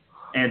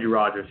Andrew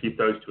Rodgers, he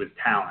throws to his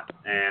talent,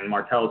 and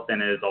Martellus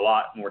Bennett is a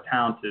lot more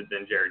talented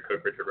than Jared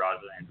Cook, Richard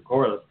Rodgers, and Andrew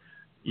Corliss.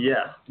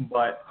 Yes,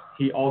 but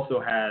he also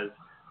has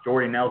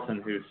Jordy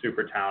Nelson, who's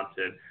super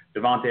talented,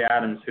 Devontae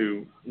Adams,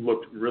 who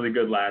looked really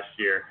good last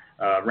year,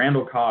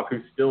 Randall Cobb,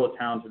 who's still a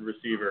talented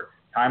receiver.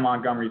 Ty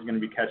Montgomery is going to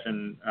be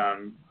catching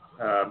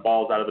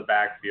balls out of the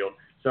backfield.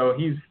 So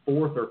he's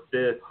 4th or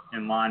 5th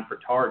in line for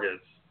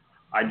targets.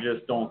 I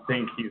just don't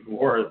think he's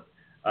worth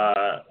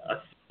a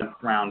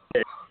 7th round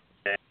pick.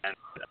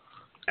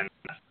 And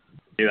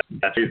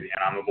that's easy,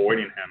 and I'm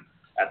avoiding him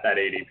at that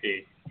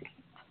ADP.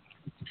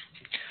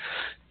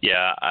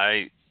 Yeah,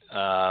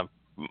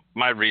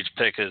 my reach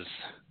pick is,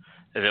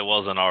 if it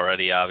wasn't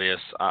already obvious,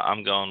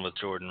 I'm going with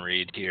Jordan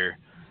Reed here.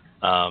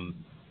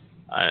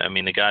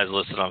 The guy's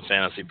listed on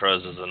Fantasy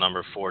Pros as the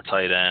number 4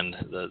 tight end,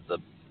 the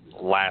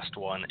last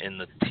one in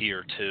the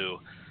tier 2.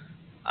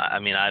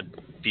 I'd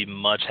be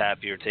much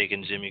happier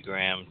taking Jimmy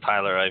Graham,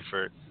 Tyler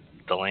Eifert,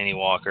 Delaney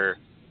Walker,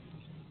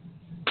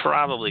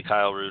 probably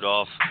Kyle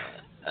Rudolph,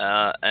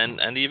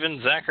 and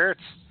even Zach Ertz,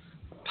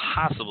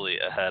 possibly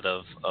ahead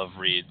of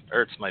Reed.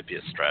 Ertz might be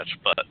a stretch,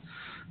 but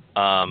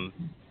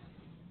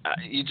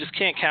you just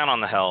can't count on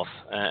the health,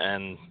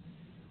 and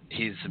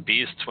he's a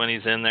beast when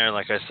he's in there,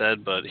 like I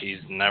said, but he's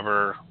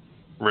never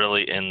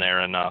really in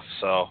there enough,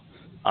 so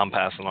I'm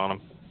passing on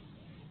him.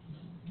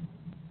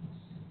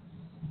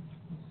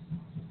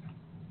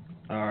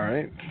 All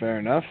right, fair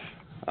enough.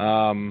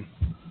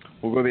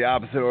 We'll go the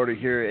opposite order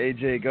here.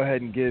 AJ, go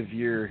ahead and give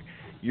your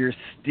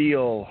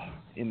steal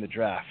in the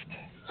draft.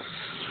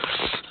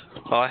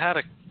 Well, I had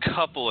a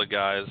couple of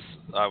guys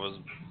I was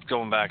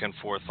going back and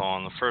forth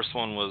on. The first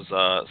one was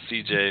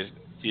CJ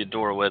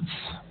Fiedorowicz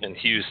in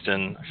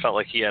Houston. I felt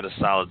like he had a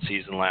solid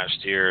season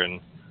last year,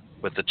 and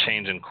with the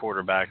change in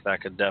quarterback,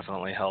 that could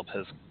definitely help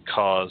his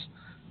cause.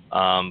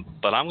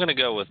 But I'm going to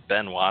go with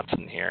Ben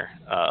Watson here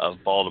of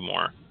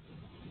Baltimore.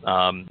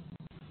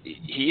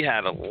 He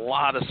had a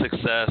lot of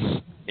success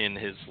in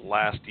his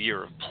last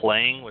year of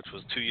playing, which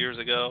was 2 years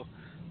ago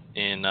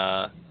in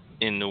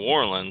New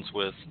Orleans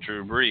with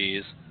Drew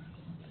Brees,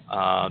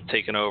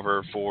 taking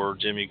over for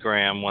Jimmy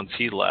Graham once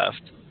he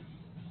left.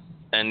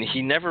 And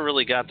he never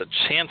really got the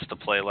chance to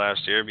play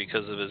last year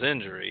because of his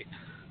injury.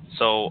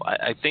 So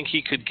I think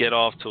he could get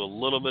off to a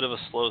little bit of a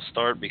slow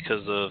start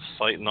because of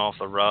fighting off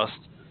the rust.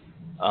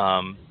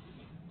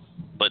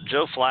 But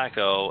Joe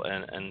Flacco,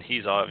 and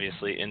he's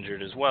obviously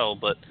injured as well,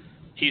 but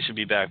he should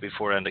be back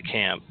before end of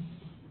camp.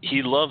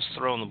 He loves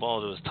throwing the ball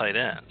to his tight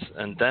ends.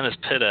 And Dennis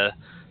Pitta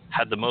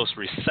had the most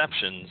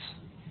receptions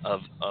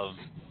of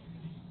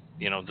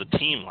the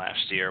team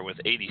last year with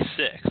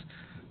 86.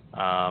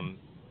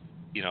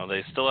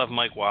 They still have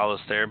Mike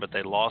Wallace there, but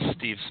they lost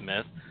Steve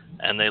Smith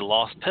and they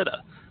lost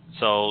Pitta.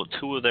 So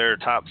 2 of their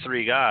top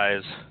 3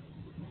 guys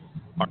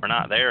are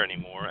not there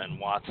anymore, and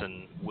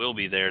Watson will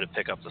be there to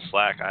pick up the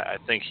slack. I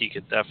think he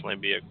could definitely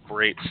be a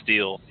great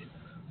steal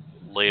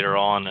later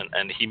on,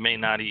 and he may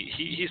not.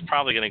 He's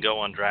probably going to go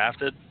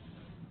undrafted,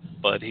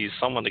 but he's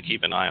someone to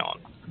keep an eye on.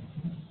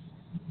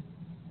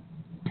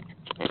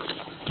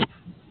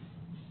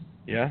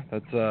 Yeah,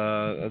 that's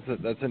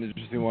an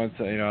interesting one.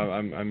 So,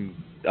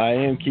 I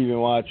am keeping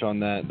watch on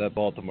that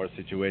Baltimore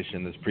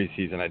situation this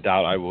preseason. I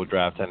doubt I will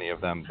draft any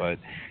of them, but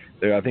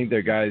I think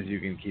they're guys you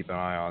can keep an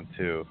eye on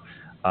too.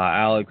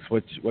 Alex,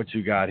 what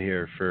you got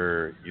here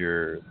for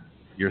your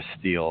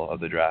steal of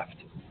the draft?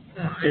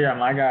 Yeah,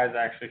 my guy is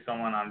actually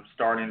someone I'm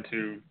starting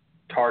to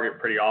target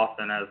pretty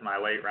often as my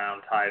late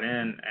round tight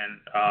end,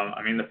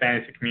 and the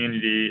fantasy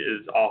community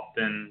is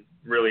often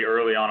really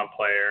early on a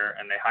player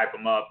and they hype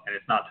them up, and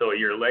it's not till a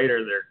year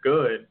later they're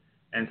good.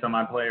 And so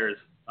my player is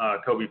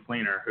Coby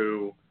Fleener,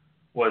 who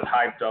was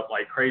hyped up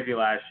like crazy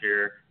last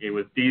year. He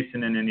was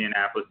decent in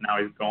Indianapolis. Now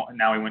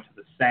he went to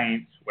the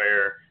Saints,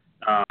 where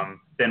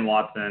Ben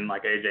Watson,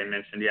 like AJ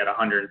mentioned, he had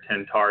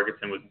 110 targets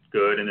and was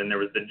good. And then there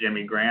was the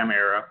Jimmy Graham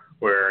era,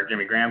 where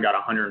Jimmy Graham got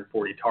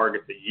 140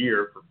 targets a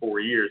year for 4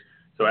 years.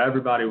 So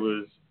everybody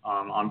was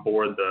on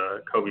board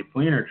the Coby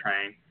Fleener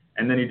train,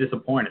 and then he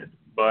disappointed.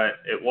 But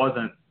it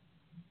wasn't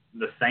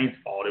the Saints'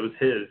 fault. It was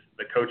his.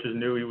 The coaches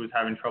knew he was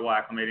having trouble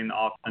acclimating the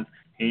offense.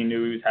 He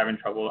knew he was having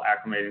trouble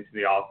acclimating to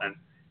the offense,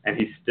 and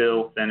he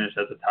still finished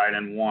as a tight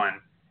end 1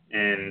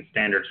 in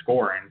standard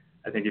scoring.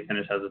 I think he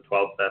finished as the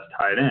 12th best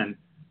tight end.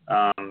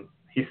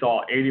 He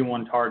saw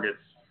 81 targets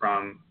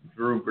from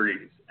Drew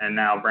Brees, and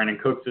now Brandon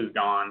Cooks is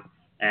gone,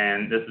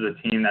 and this is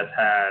a team that's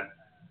had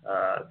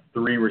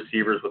 3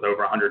 receivers with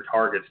over 100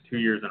 targets 2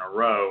 years in a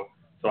row.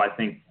 So I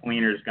think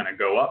Fleener's going to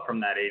go up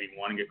from that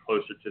 81 and get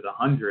closer to the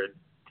 100.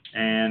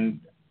 And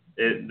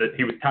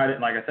he was tied,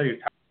 like I said, he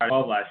was tied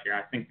 12 last year.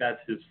 I think that's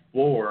his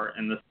floor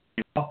in the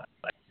offense.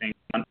 I think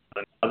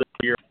another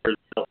year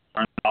he'll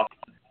learn the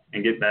offense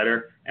and get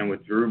better. And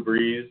with Drew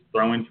Brees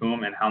throwing to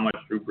him and how much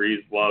Drew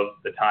Brees loves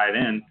the tight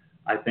end,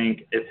 I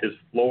think if his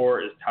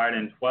floor is tight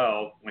end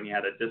 12 when he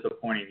had a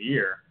disappointing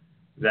year,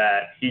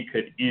 that he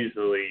could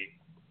easily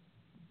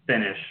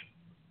finish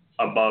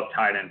above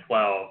tight end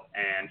 12.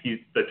 And he's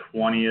the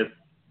 20th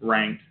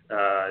ranked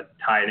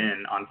tight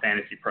end on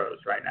Fantasy Pros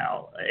right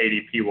now,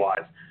 ADP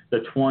wise.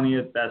 The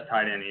 20th best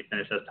tight end. He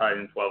finished as tight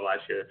end 12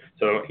 last year.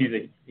 So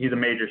he's a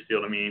major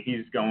steal to me.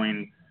 He's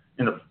going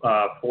in the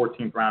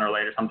 14th round or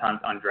later, sometimes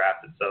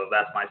undrafted. So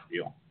that's my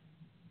steal.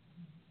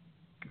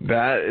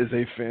 That is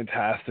a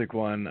fantastic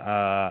one.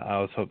 I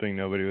was hoping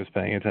nobody was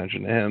paying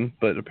attention to him,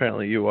 but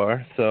apparently you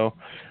are. So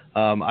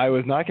I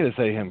was not going to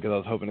say him because I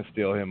was hoping to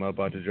steal him a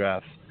bunch of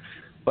drafts.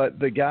 But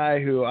the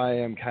guy who I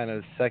am kind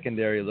of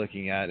secondary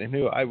looking at, and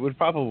who I would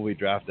probably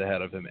draft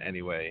ahead of him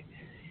anyway,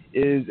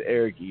 is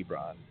Eric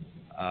Ebron.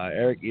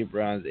 Eric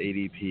Ebron's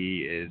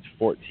ADP is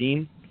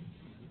 14,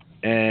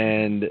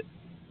 and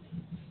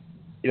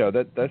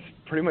that's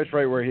pretty much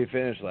right where he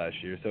finished last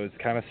year. So it's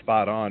kind of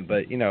spot on.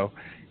 But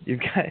you've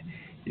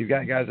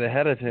got guys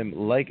ahead of him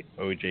like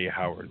O.J.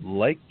 Howard,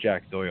 like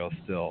Jack Doyle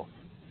still,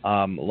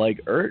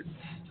 like Ertz,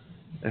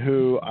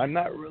 who I'm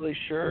not really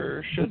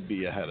sure should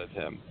be ahead of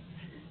him.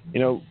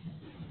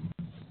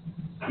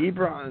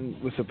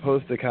 Ebron was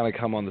supposed to kind of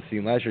come on the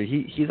scene last year.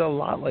 He's a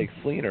lot like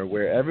Fleener,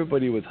 where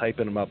everybody was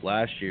hyping him up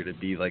last year to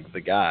be like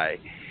the guy,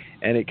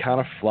 and it kind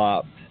of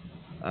flopped.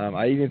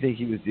 I even think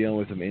he was dealing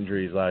with some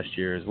injuries last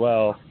year as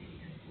well.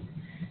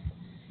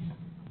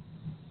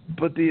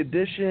 But the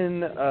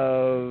addition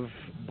of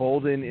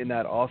Bolden in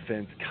that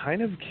offense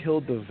kind of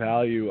killed the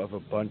value of a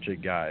bunch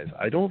of guys.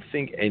 I don't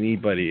think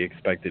anybody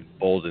expected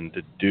Bolden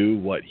to do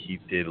what he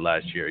did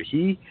last year.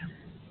 He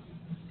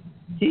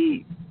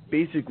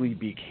basically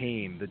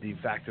became the de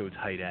facto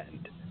tight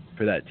end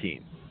for that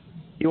team.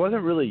 He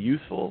wasn't really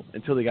useful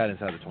until they got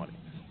inside the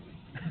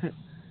 20s.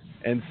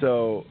 And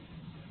so,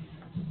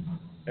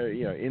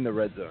 in the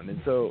red zone.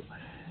 And so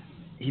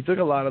he took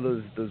a lot of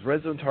those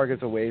red zone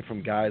targets away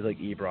from guys like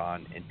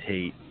Ebron and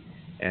Tate.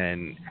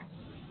 And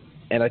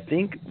I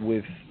think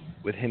with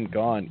him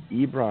gone,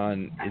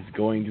 Ebron is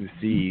going to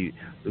see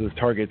those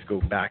targets go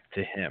back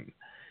to him.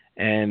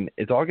 And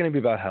it's all going to be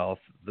about health.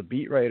 The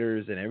beat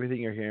writers and everything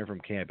you're hearing from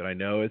camp, and I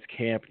know it's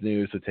camp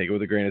news, so take it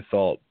with a grain of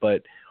salt,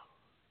 but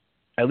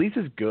at least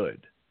it's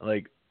good.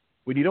 Like,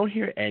 when you don't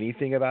hear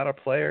anything about a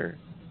player,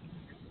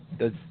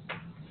 that's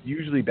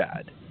usually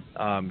bad,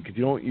 because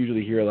you don't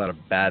usually hear a lot of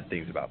bad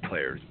things about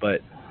players.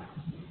 But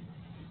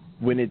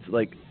when it's,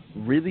 like,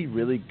 really,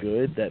 really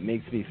good, that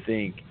makes me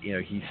think,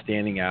 he's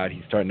standing out,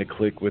 he's starting to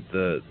click with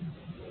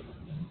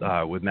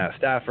with Matt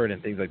Stafford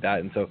and things like that.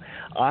 And so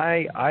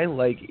I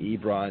like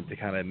Ebron to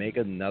kind of make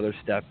another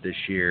step this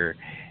year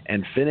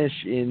and finish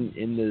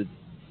in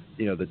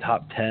the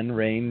top 10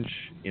 range,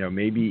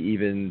 maybe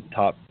even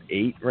top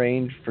 8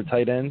 range for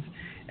tight ends.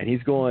 And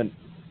he's going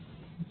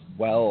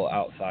well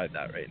outside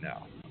that right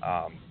now.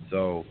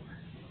 So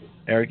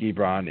Eric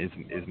Ebron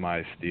is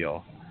my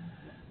steal.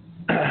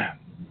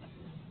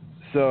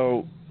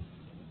 So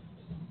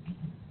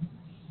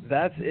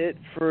that's it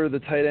for the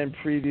tight end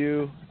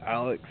preview.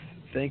 Alex,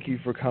 thank you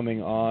for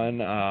coming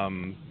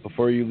on.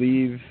 Before you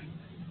leave,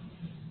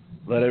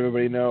 let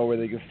everybody know where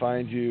they can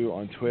find you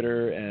on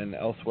Twitter and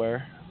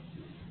elsewhere.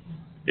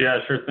 Yeah,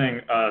 sure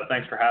thing.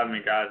 Thanks for having me,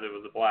 guys. It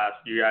was a blast.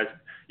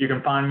 You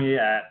can find me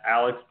at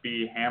Alex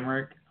B.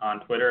 Hamrick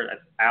on Twitter.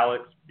 That's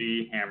Alex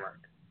B. Hamrick.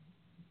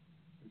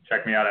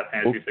 check me out at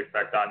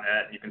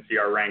fantasy6pack.net. You can see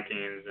our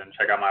rankings and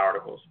check out my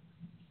articles.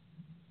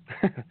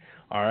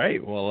 All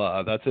right.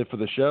 Well, that's it for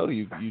the show.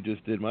 You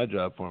just did my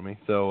job for me.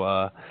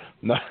 So,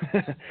 no,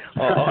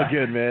 all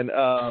good, man.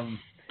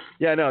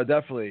 Yeah, no,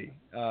 definitely.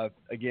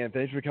 Again,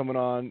 thanks for coming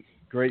on.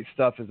 Great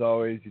stuff as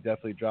always. You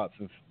definitely dropped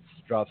some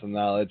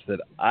knowledge that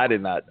I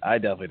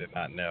definitely did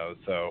not know.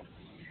 So,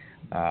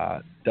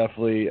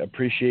 definitely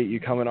appreciate you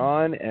coming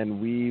on, and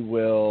we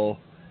will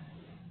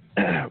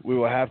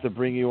have to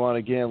bring you on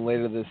again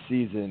later this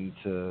season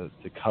to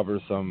cover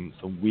some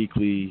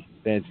weekly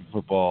fantasy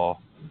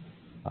football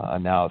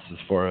analysis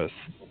for us.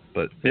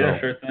 But yeah,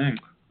 sure thing.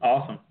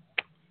 Awesome.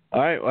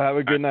 All right. Well, have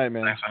a good night,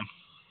 man. Thanks, man.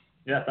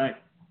 Yeah, thanks.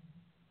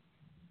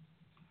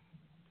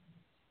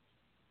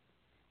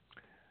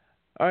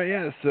 All right.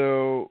 Yeah.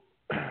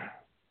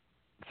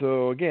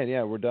 So again,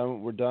 yeah, we're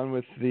done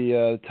with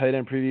the tight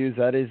end previews.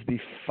 That is the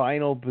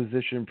final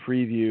position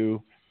preview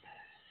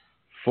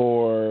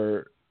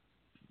for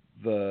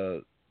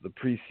the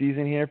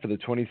preseason here for the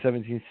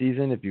 2017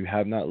 season. If you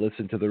have not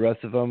listened to the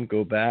rest of them,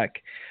 go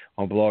back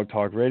on Blog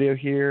Talk Radio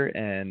here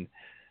and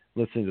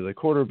listen to the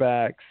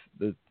quarterbacks,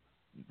 the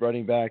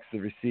running backs, the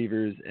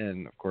receivers,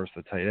 and of course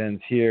the tight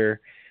ends here.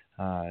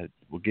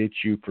 We'll get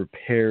you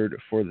prepared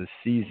for the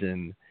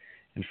season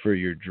and for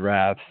your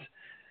drafts.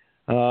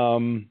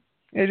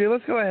 AJ,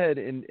 let's go ahead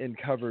and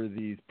cover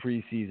these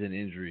preseason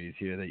injuries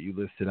here that you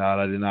listed out.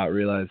 I did not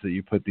realize that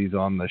you put these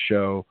on the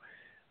show.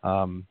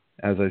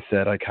 As I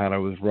said, I kind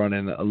of was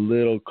running a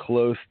little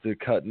close to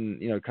cutting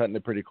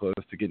it pretty close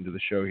to getting to the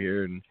show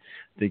here, and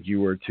I think you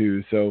were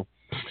too. So,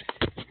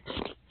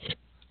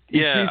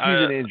 yeah,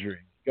 preseason injury.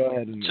 Go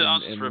ahead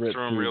I'll just rip through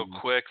them real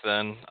quick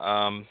then.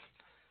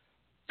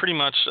 Pretty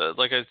much,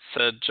 like I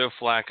said, Joe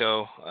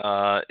Flacco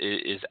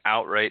is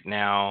out right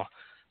now.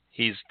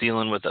 He's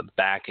dealing with a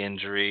back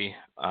injury.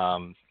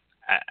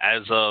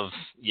 As of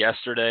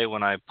yesterday,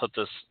 when I put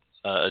this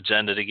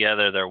agenda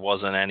together, there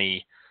wasn't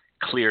any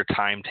clear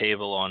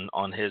timetable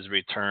on his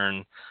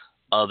return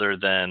other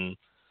than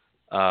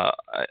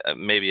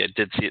maybe I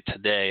did see it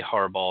today,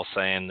 Harbaugh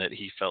saying that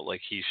he felt like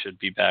he should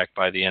be back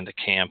by the end of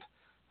camp,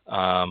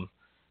 end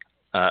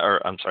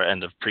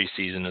of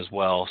preseason as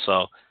well.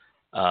 So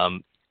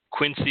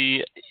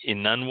Quincy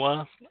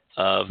Enunwa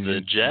of the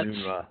Jets.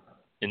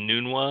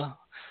 Enunwa.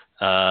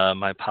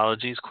 My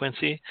apologies,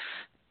 Quincy.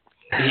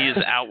 He is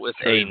out with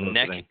a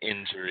neck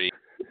injury,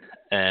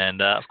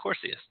 and of course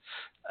he is.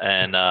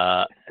 And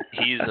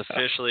he's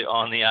officially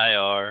on the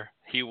IR.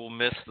 He will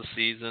miss the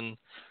season.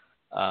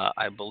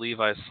 I believe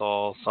I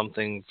saw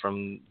something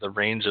from the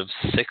range of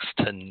 6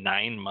 to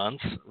 9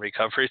 months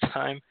recovery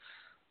time.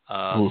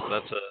 So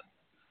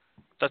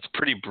that's a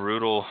pretty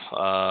brutal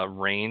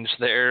range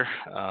there.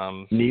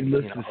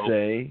 Needless to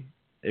say,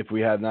 if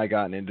we have not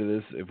gotten into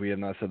this, if we have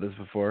not said this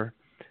before,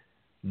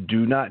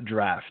 do not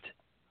draft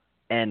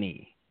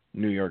any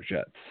New York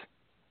Jets.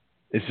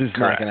 It's just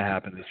not going to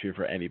happen this year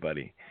for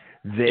anybody.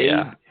 There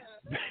are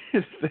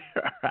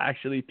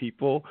actually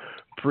people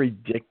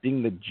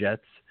predicting the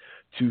Jets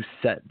to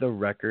set the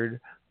record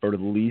for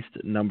the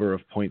least number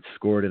of points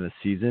scored in a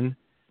season.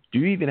 Do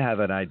you even have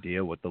an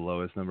idea what the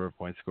lowest number of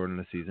points scored in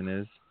a season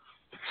is?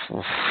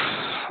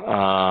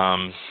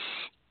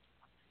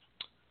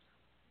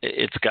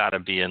 It's got to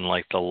be in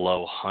like the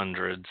low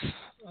hundreds,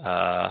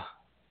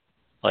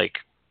 like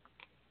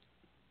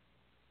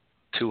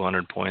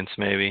 200 points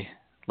maybe,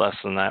 less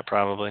than that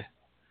probably.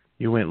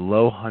 You went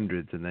low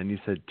hundreds and then you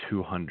said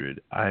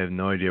 200. I have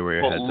no idea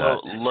where your head's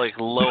at. Like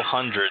low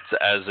hundreds,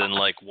 as in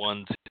like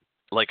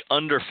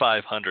under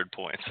 500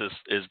 points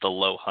is the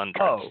low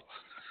hundreds. Oh,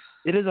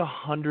 it is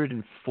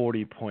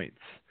 140 points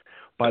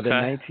by the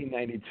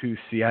 1992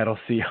 Seattle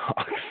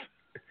Seahawks.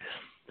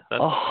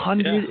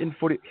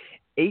 140,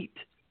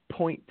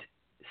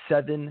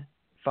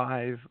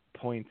 8.75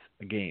 points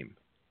a game.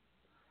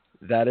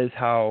 That is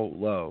how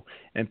low.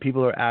 And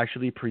people are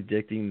actually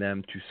predicting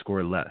them to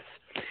score less.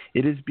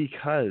 It is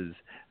because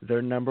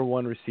their number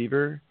one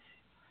receiver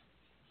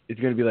is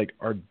going to be like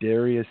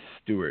Ardarius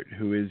Stewart,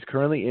 who is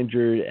currently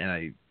injured, and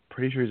I'm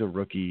pretty sure he's a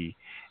rookie.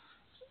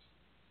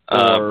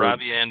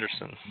 Robbie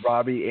Anderson.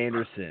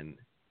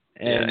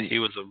 And he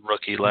was a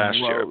rookie last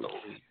year, I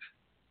believe.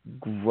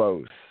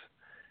 Gross.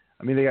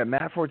 I mean, they got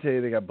Matt Forte,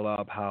 they got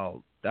Bilal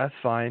Powell. That's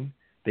fine.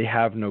 They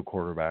have no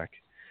quarterback.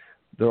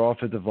 Their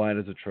offensive line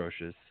is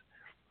atrocious.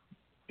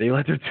 They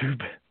let their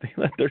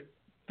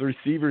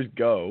receivers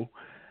go.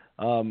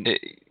 It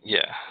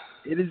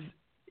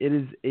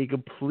is a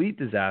complete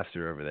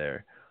disaster over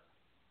there.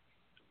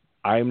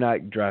 I'm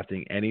not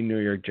drafting any New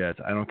York Jets.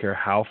 I don't care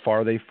how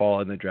far they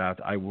fall in the draft.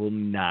 I will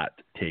not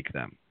take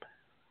them.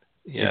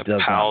 Yeah,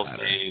 Powell's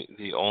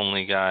the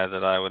only guy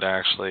that I would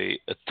actually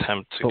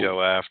attempt to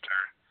go after.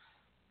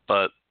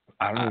 But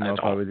I don't even know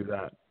if I would do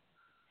that.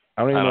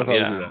 I don't even know if I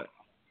would do that.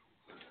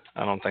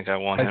 I don't think I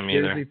want him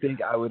either. I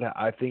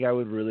think I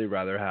would really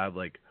rather have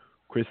like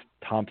Chris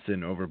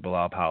Thompson over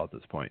Bilal Powell at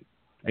this point.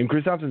 And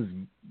Chris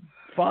Thompson's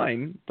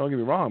fine, don't get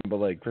me wrong, but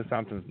like Chris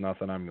Thompson's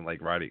nothing I'm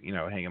like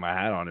hanging my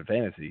hat on in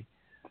fantasy.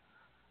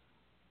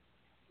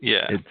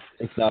 Yeah.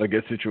 It's not a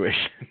good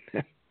situation.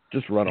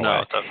 Just run away.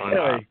 No, definitely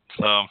not.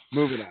 So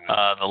moving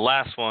on. The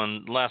last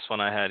one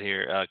I had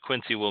here,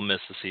 Quincy will miss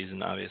the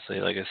season, obviously.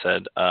 Like I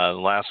said, the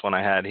last one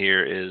I had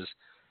here is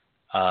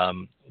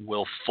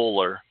Will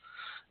Fuller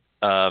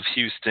of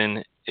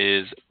Houston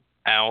is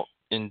out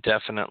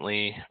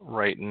indefinitely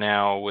right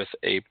now with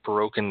a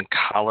broken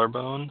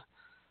collarbone.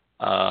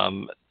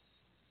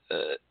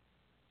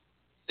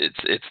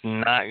 It's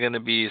not going to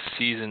be a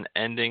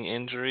season-ending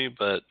injury,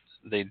 but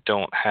they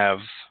don't have.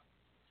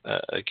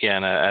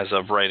 Again, as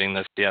of writing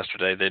this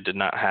yesterday, they did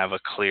not have a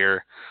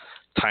clear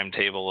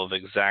timetable of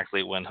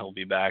exactly when he'll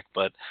be back,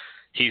 but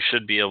he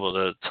should be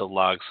able to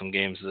log some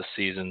games this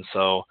season.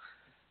 So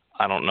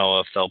I don't know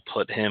if they'll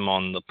put him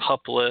on the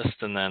PUP list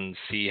and then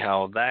see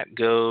how that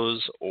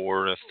goes,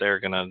 or if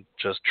they're going to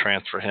just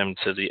transfer him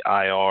to the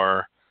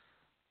IR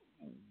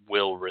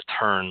will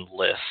return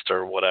list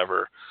or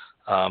whatever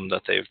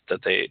that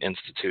they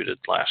instituted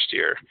last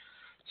year.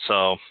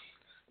 So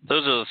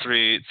those are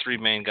the three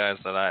main guys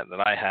that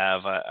I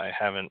have. I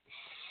haven't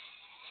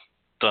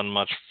done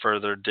much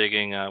further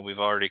digging. We've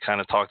already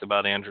kind of talked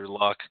about Andrew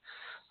Luck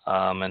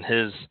and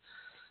his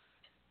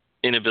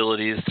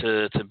inabilities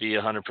to be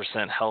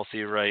 100%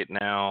 healthy right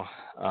now.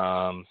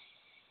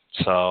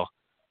 So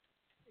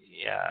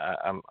yeah,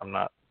 I'm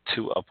not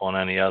too up on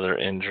any other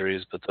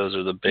injuries, but those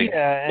are the bigger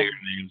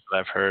names that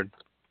I've heard.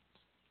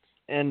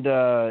 And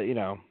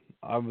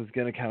I was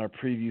going to kind of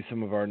preview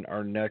some of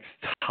our next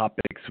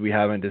topics. We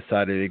haven't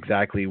decided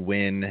exactly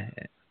when,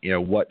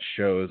 what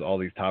shows all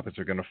these topics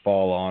are going to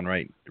fall on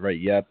right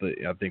yet, but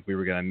I think we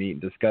were going to meet and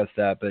discuss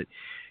that. But,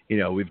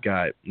 we've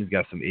got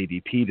some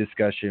ADP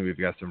discussion. We've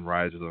got some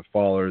risers and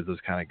fallers. Those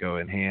kind of go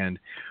in hand.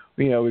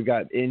 We've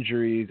got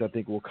injuries. I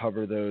think we'll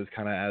cover those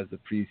kind of as the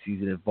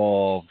preseason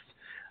evolves.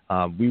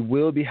 We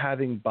will be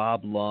having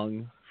Bob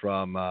Lung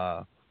from,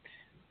 I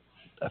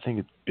think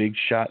it's Big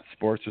Shot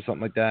Sports or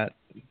something like that.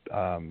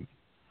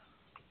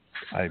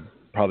 I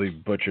probably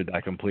butchered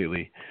that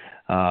completely.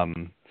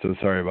 So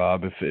sorry,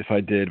 Bob, if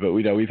I did. But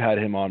we've had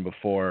him on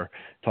before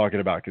talking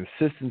about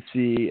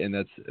consistency, and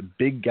that's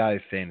Big Guy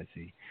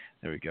Fantasy.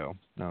 There we go.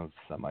 No, it's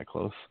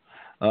semi-close.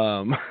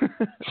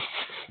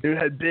 It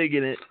had big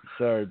in it.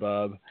 Sorry,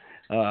 Bob.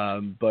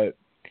 But,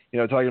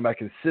 talking about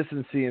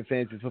consistency in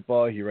fantasy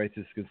football, he writes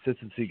his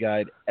consistency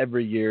guide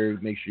every year.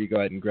 Make sure you go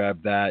ahead and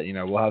grab that.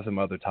 We'll have some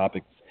other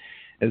topics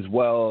as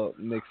well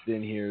mixed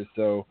in here.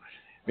 So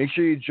make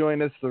sure you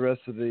join us the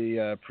rest of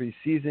the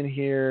preseason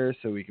here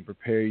so we can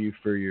prepare you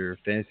for your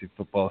fantasy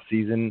football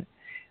season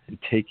and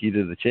take you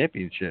to the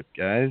championship,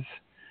 guys.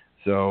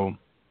 So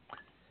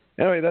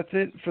anyway, that's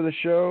it for the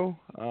show.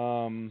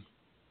 AJ,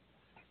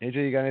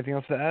 you got anything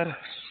else to add?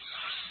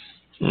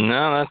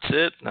 No, that's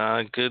it.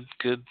 Good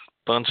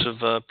bunch of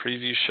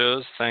preview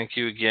shows. Thank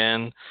you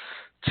again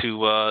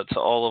to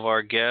all of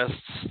our guests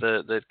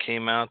that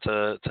came out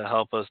to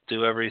help us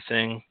do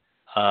everything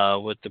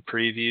with the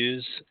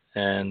previews,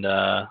 and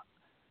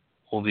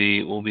we'll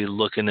be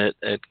looking at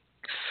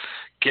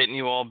getting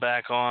you all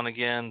back on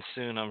again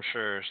soon, I'm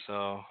sure.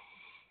 So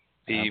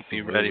be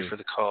ready for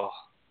the call.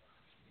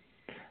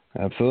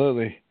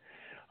 Absolutely.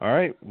 All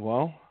right.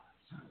 Well,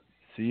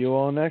 see you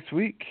all next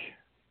week.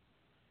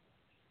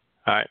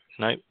 All right.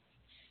 Night.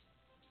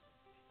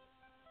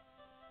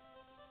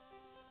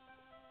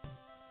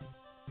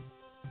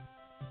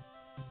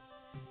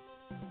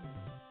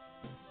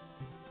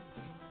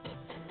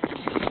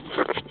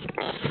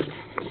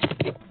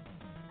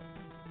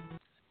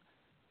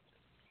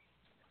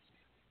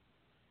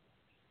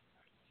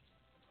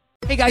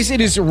 Hey guys, it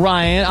is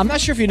Ryan. I'm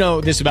not sure if you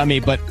know this about me,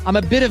 but I'm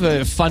a bit of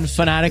a fun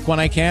fanatic when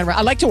I can. I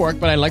like to work,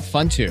 but I like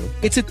fun too.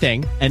 It's a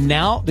thing. And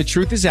now the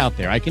truth is out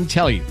there. I can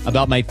tell you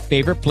about my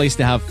favorite place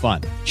to have fun.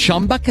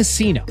 Chumba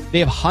Casino. They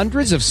have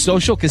hundreds of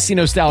social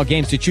casino style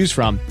games to choose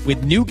from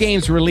with new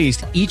games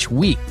released each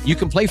week. You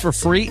can play for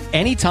free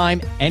anytime,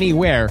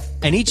 anywhere.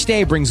 And each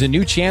day brings a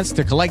new chance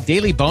to collect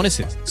daily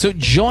bonuses. So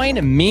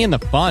join me in the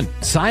fun.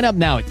 Sign up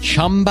now at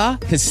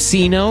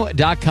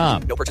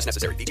ChumbaCasino.com. No purchase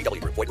necessary.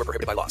 VGW. Void where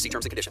prohibited by law. See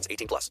terms and conditions.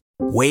 18+.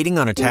 Waiting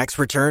on a tax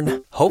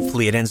return?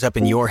 Hopefully it ends up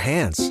in your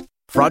hands.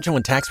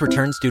 Fraudulent tax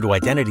returns due to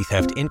identity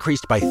theft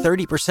increased by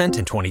 30%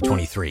 in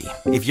 2023.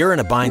 If you're in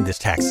a bind this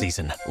tax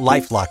season,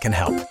 LifeLock can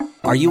help.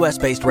 Our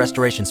U.S.-based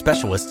restoration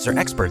specialists are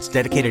experts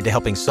dedicated to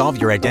helping solve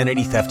your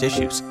identity theft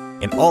issues.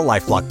 And all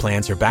LifeLock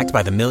plans are backed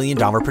by the $1 Million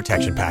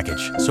Protection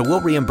Package. So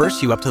we'll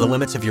reimburse you up to the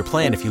limits of your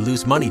plan if you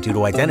lose money due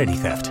to identity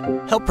theft.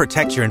 Help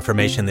protect your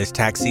information this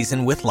tax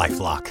season with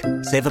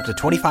LifeLock. Save up to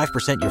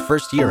 25% your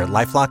first year at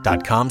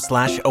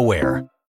LifeLock.com/aware.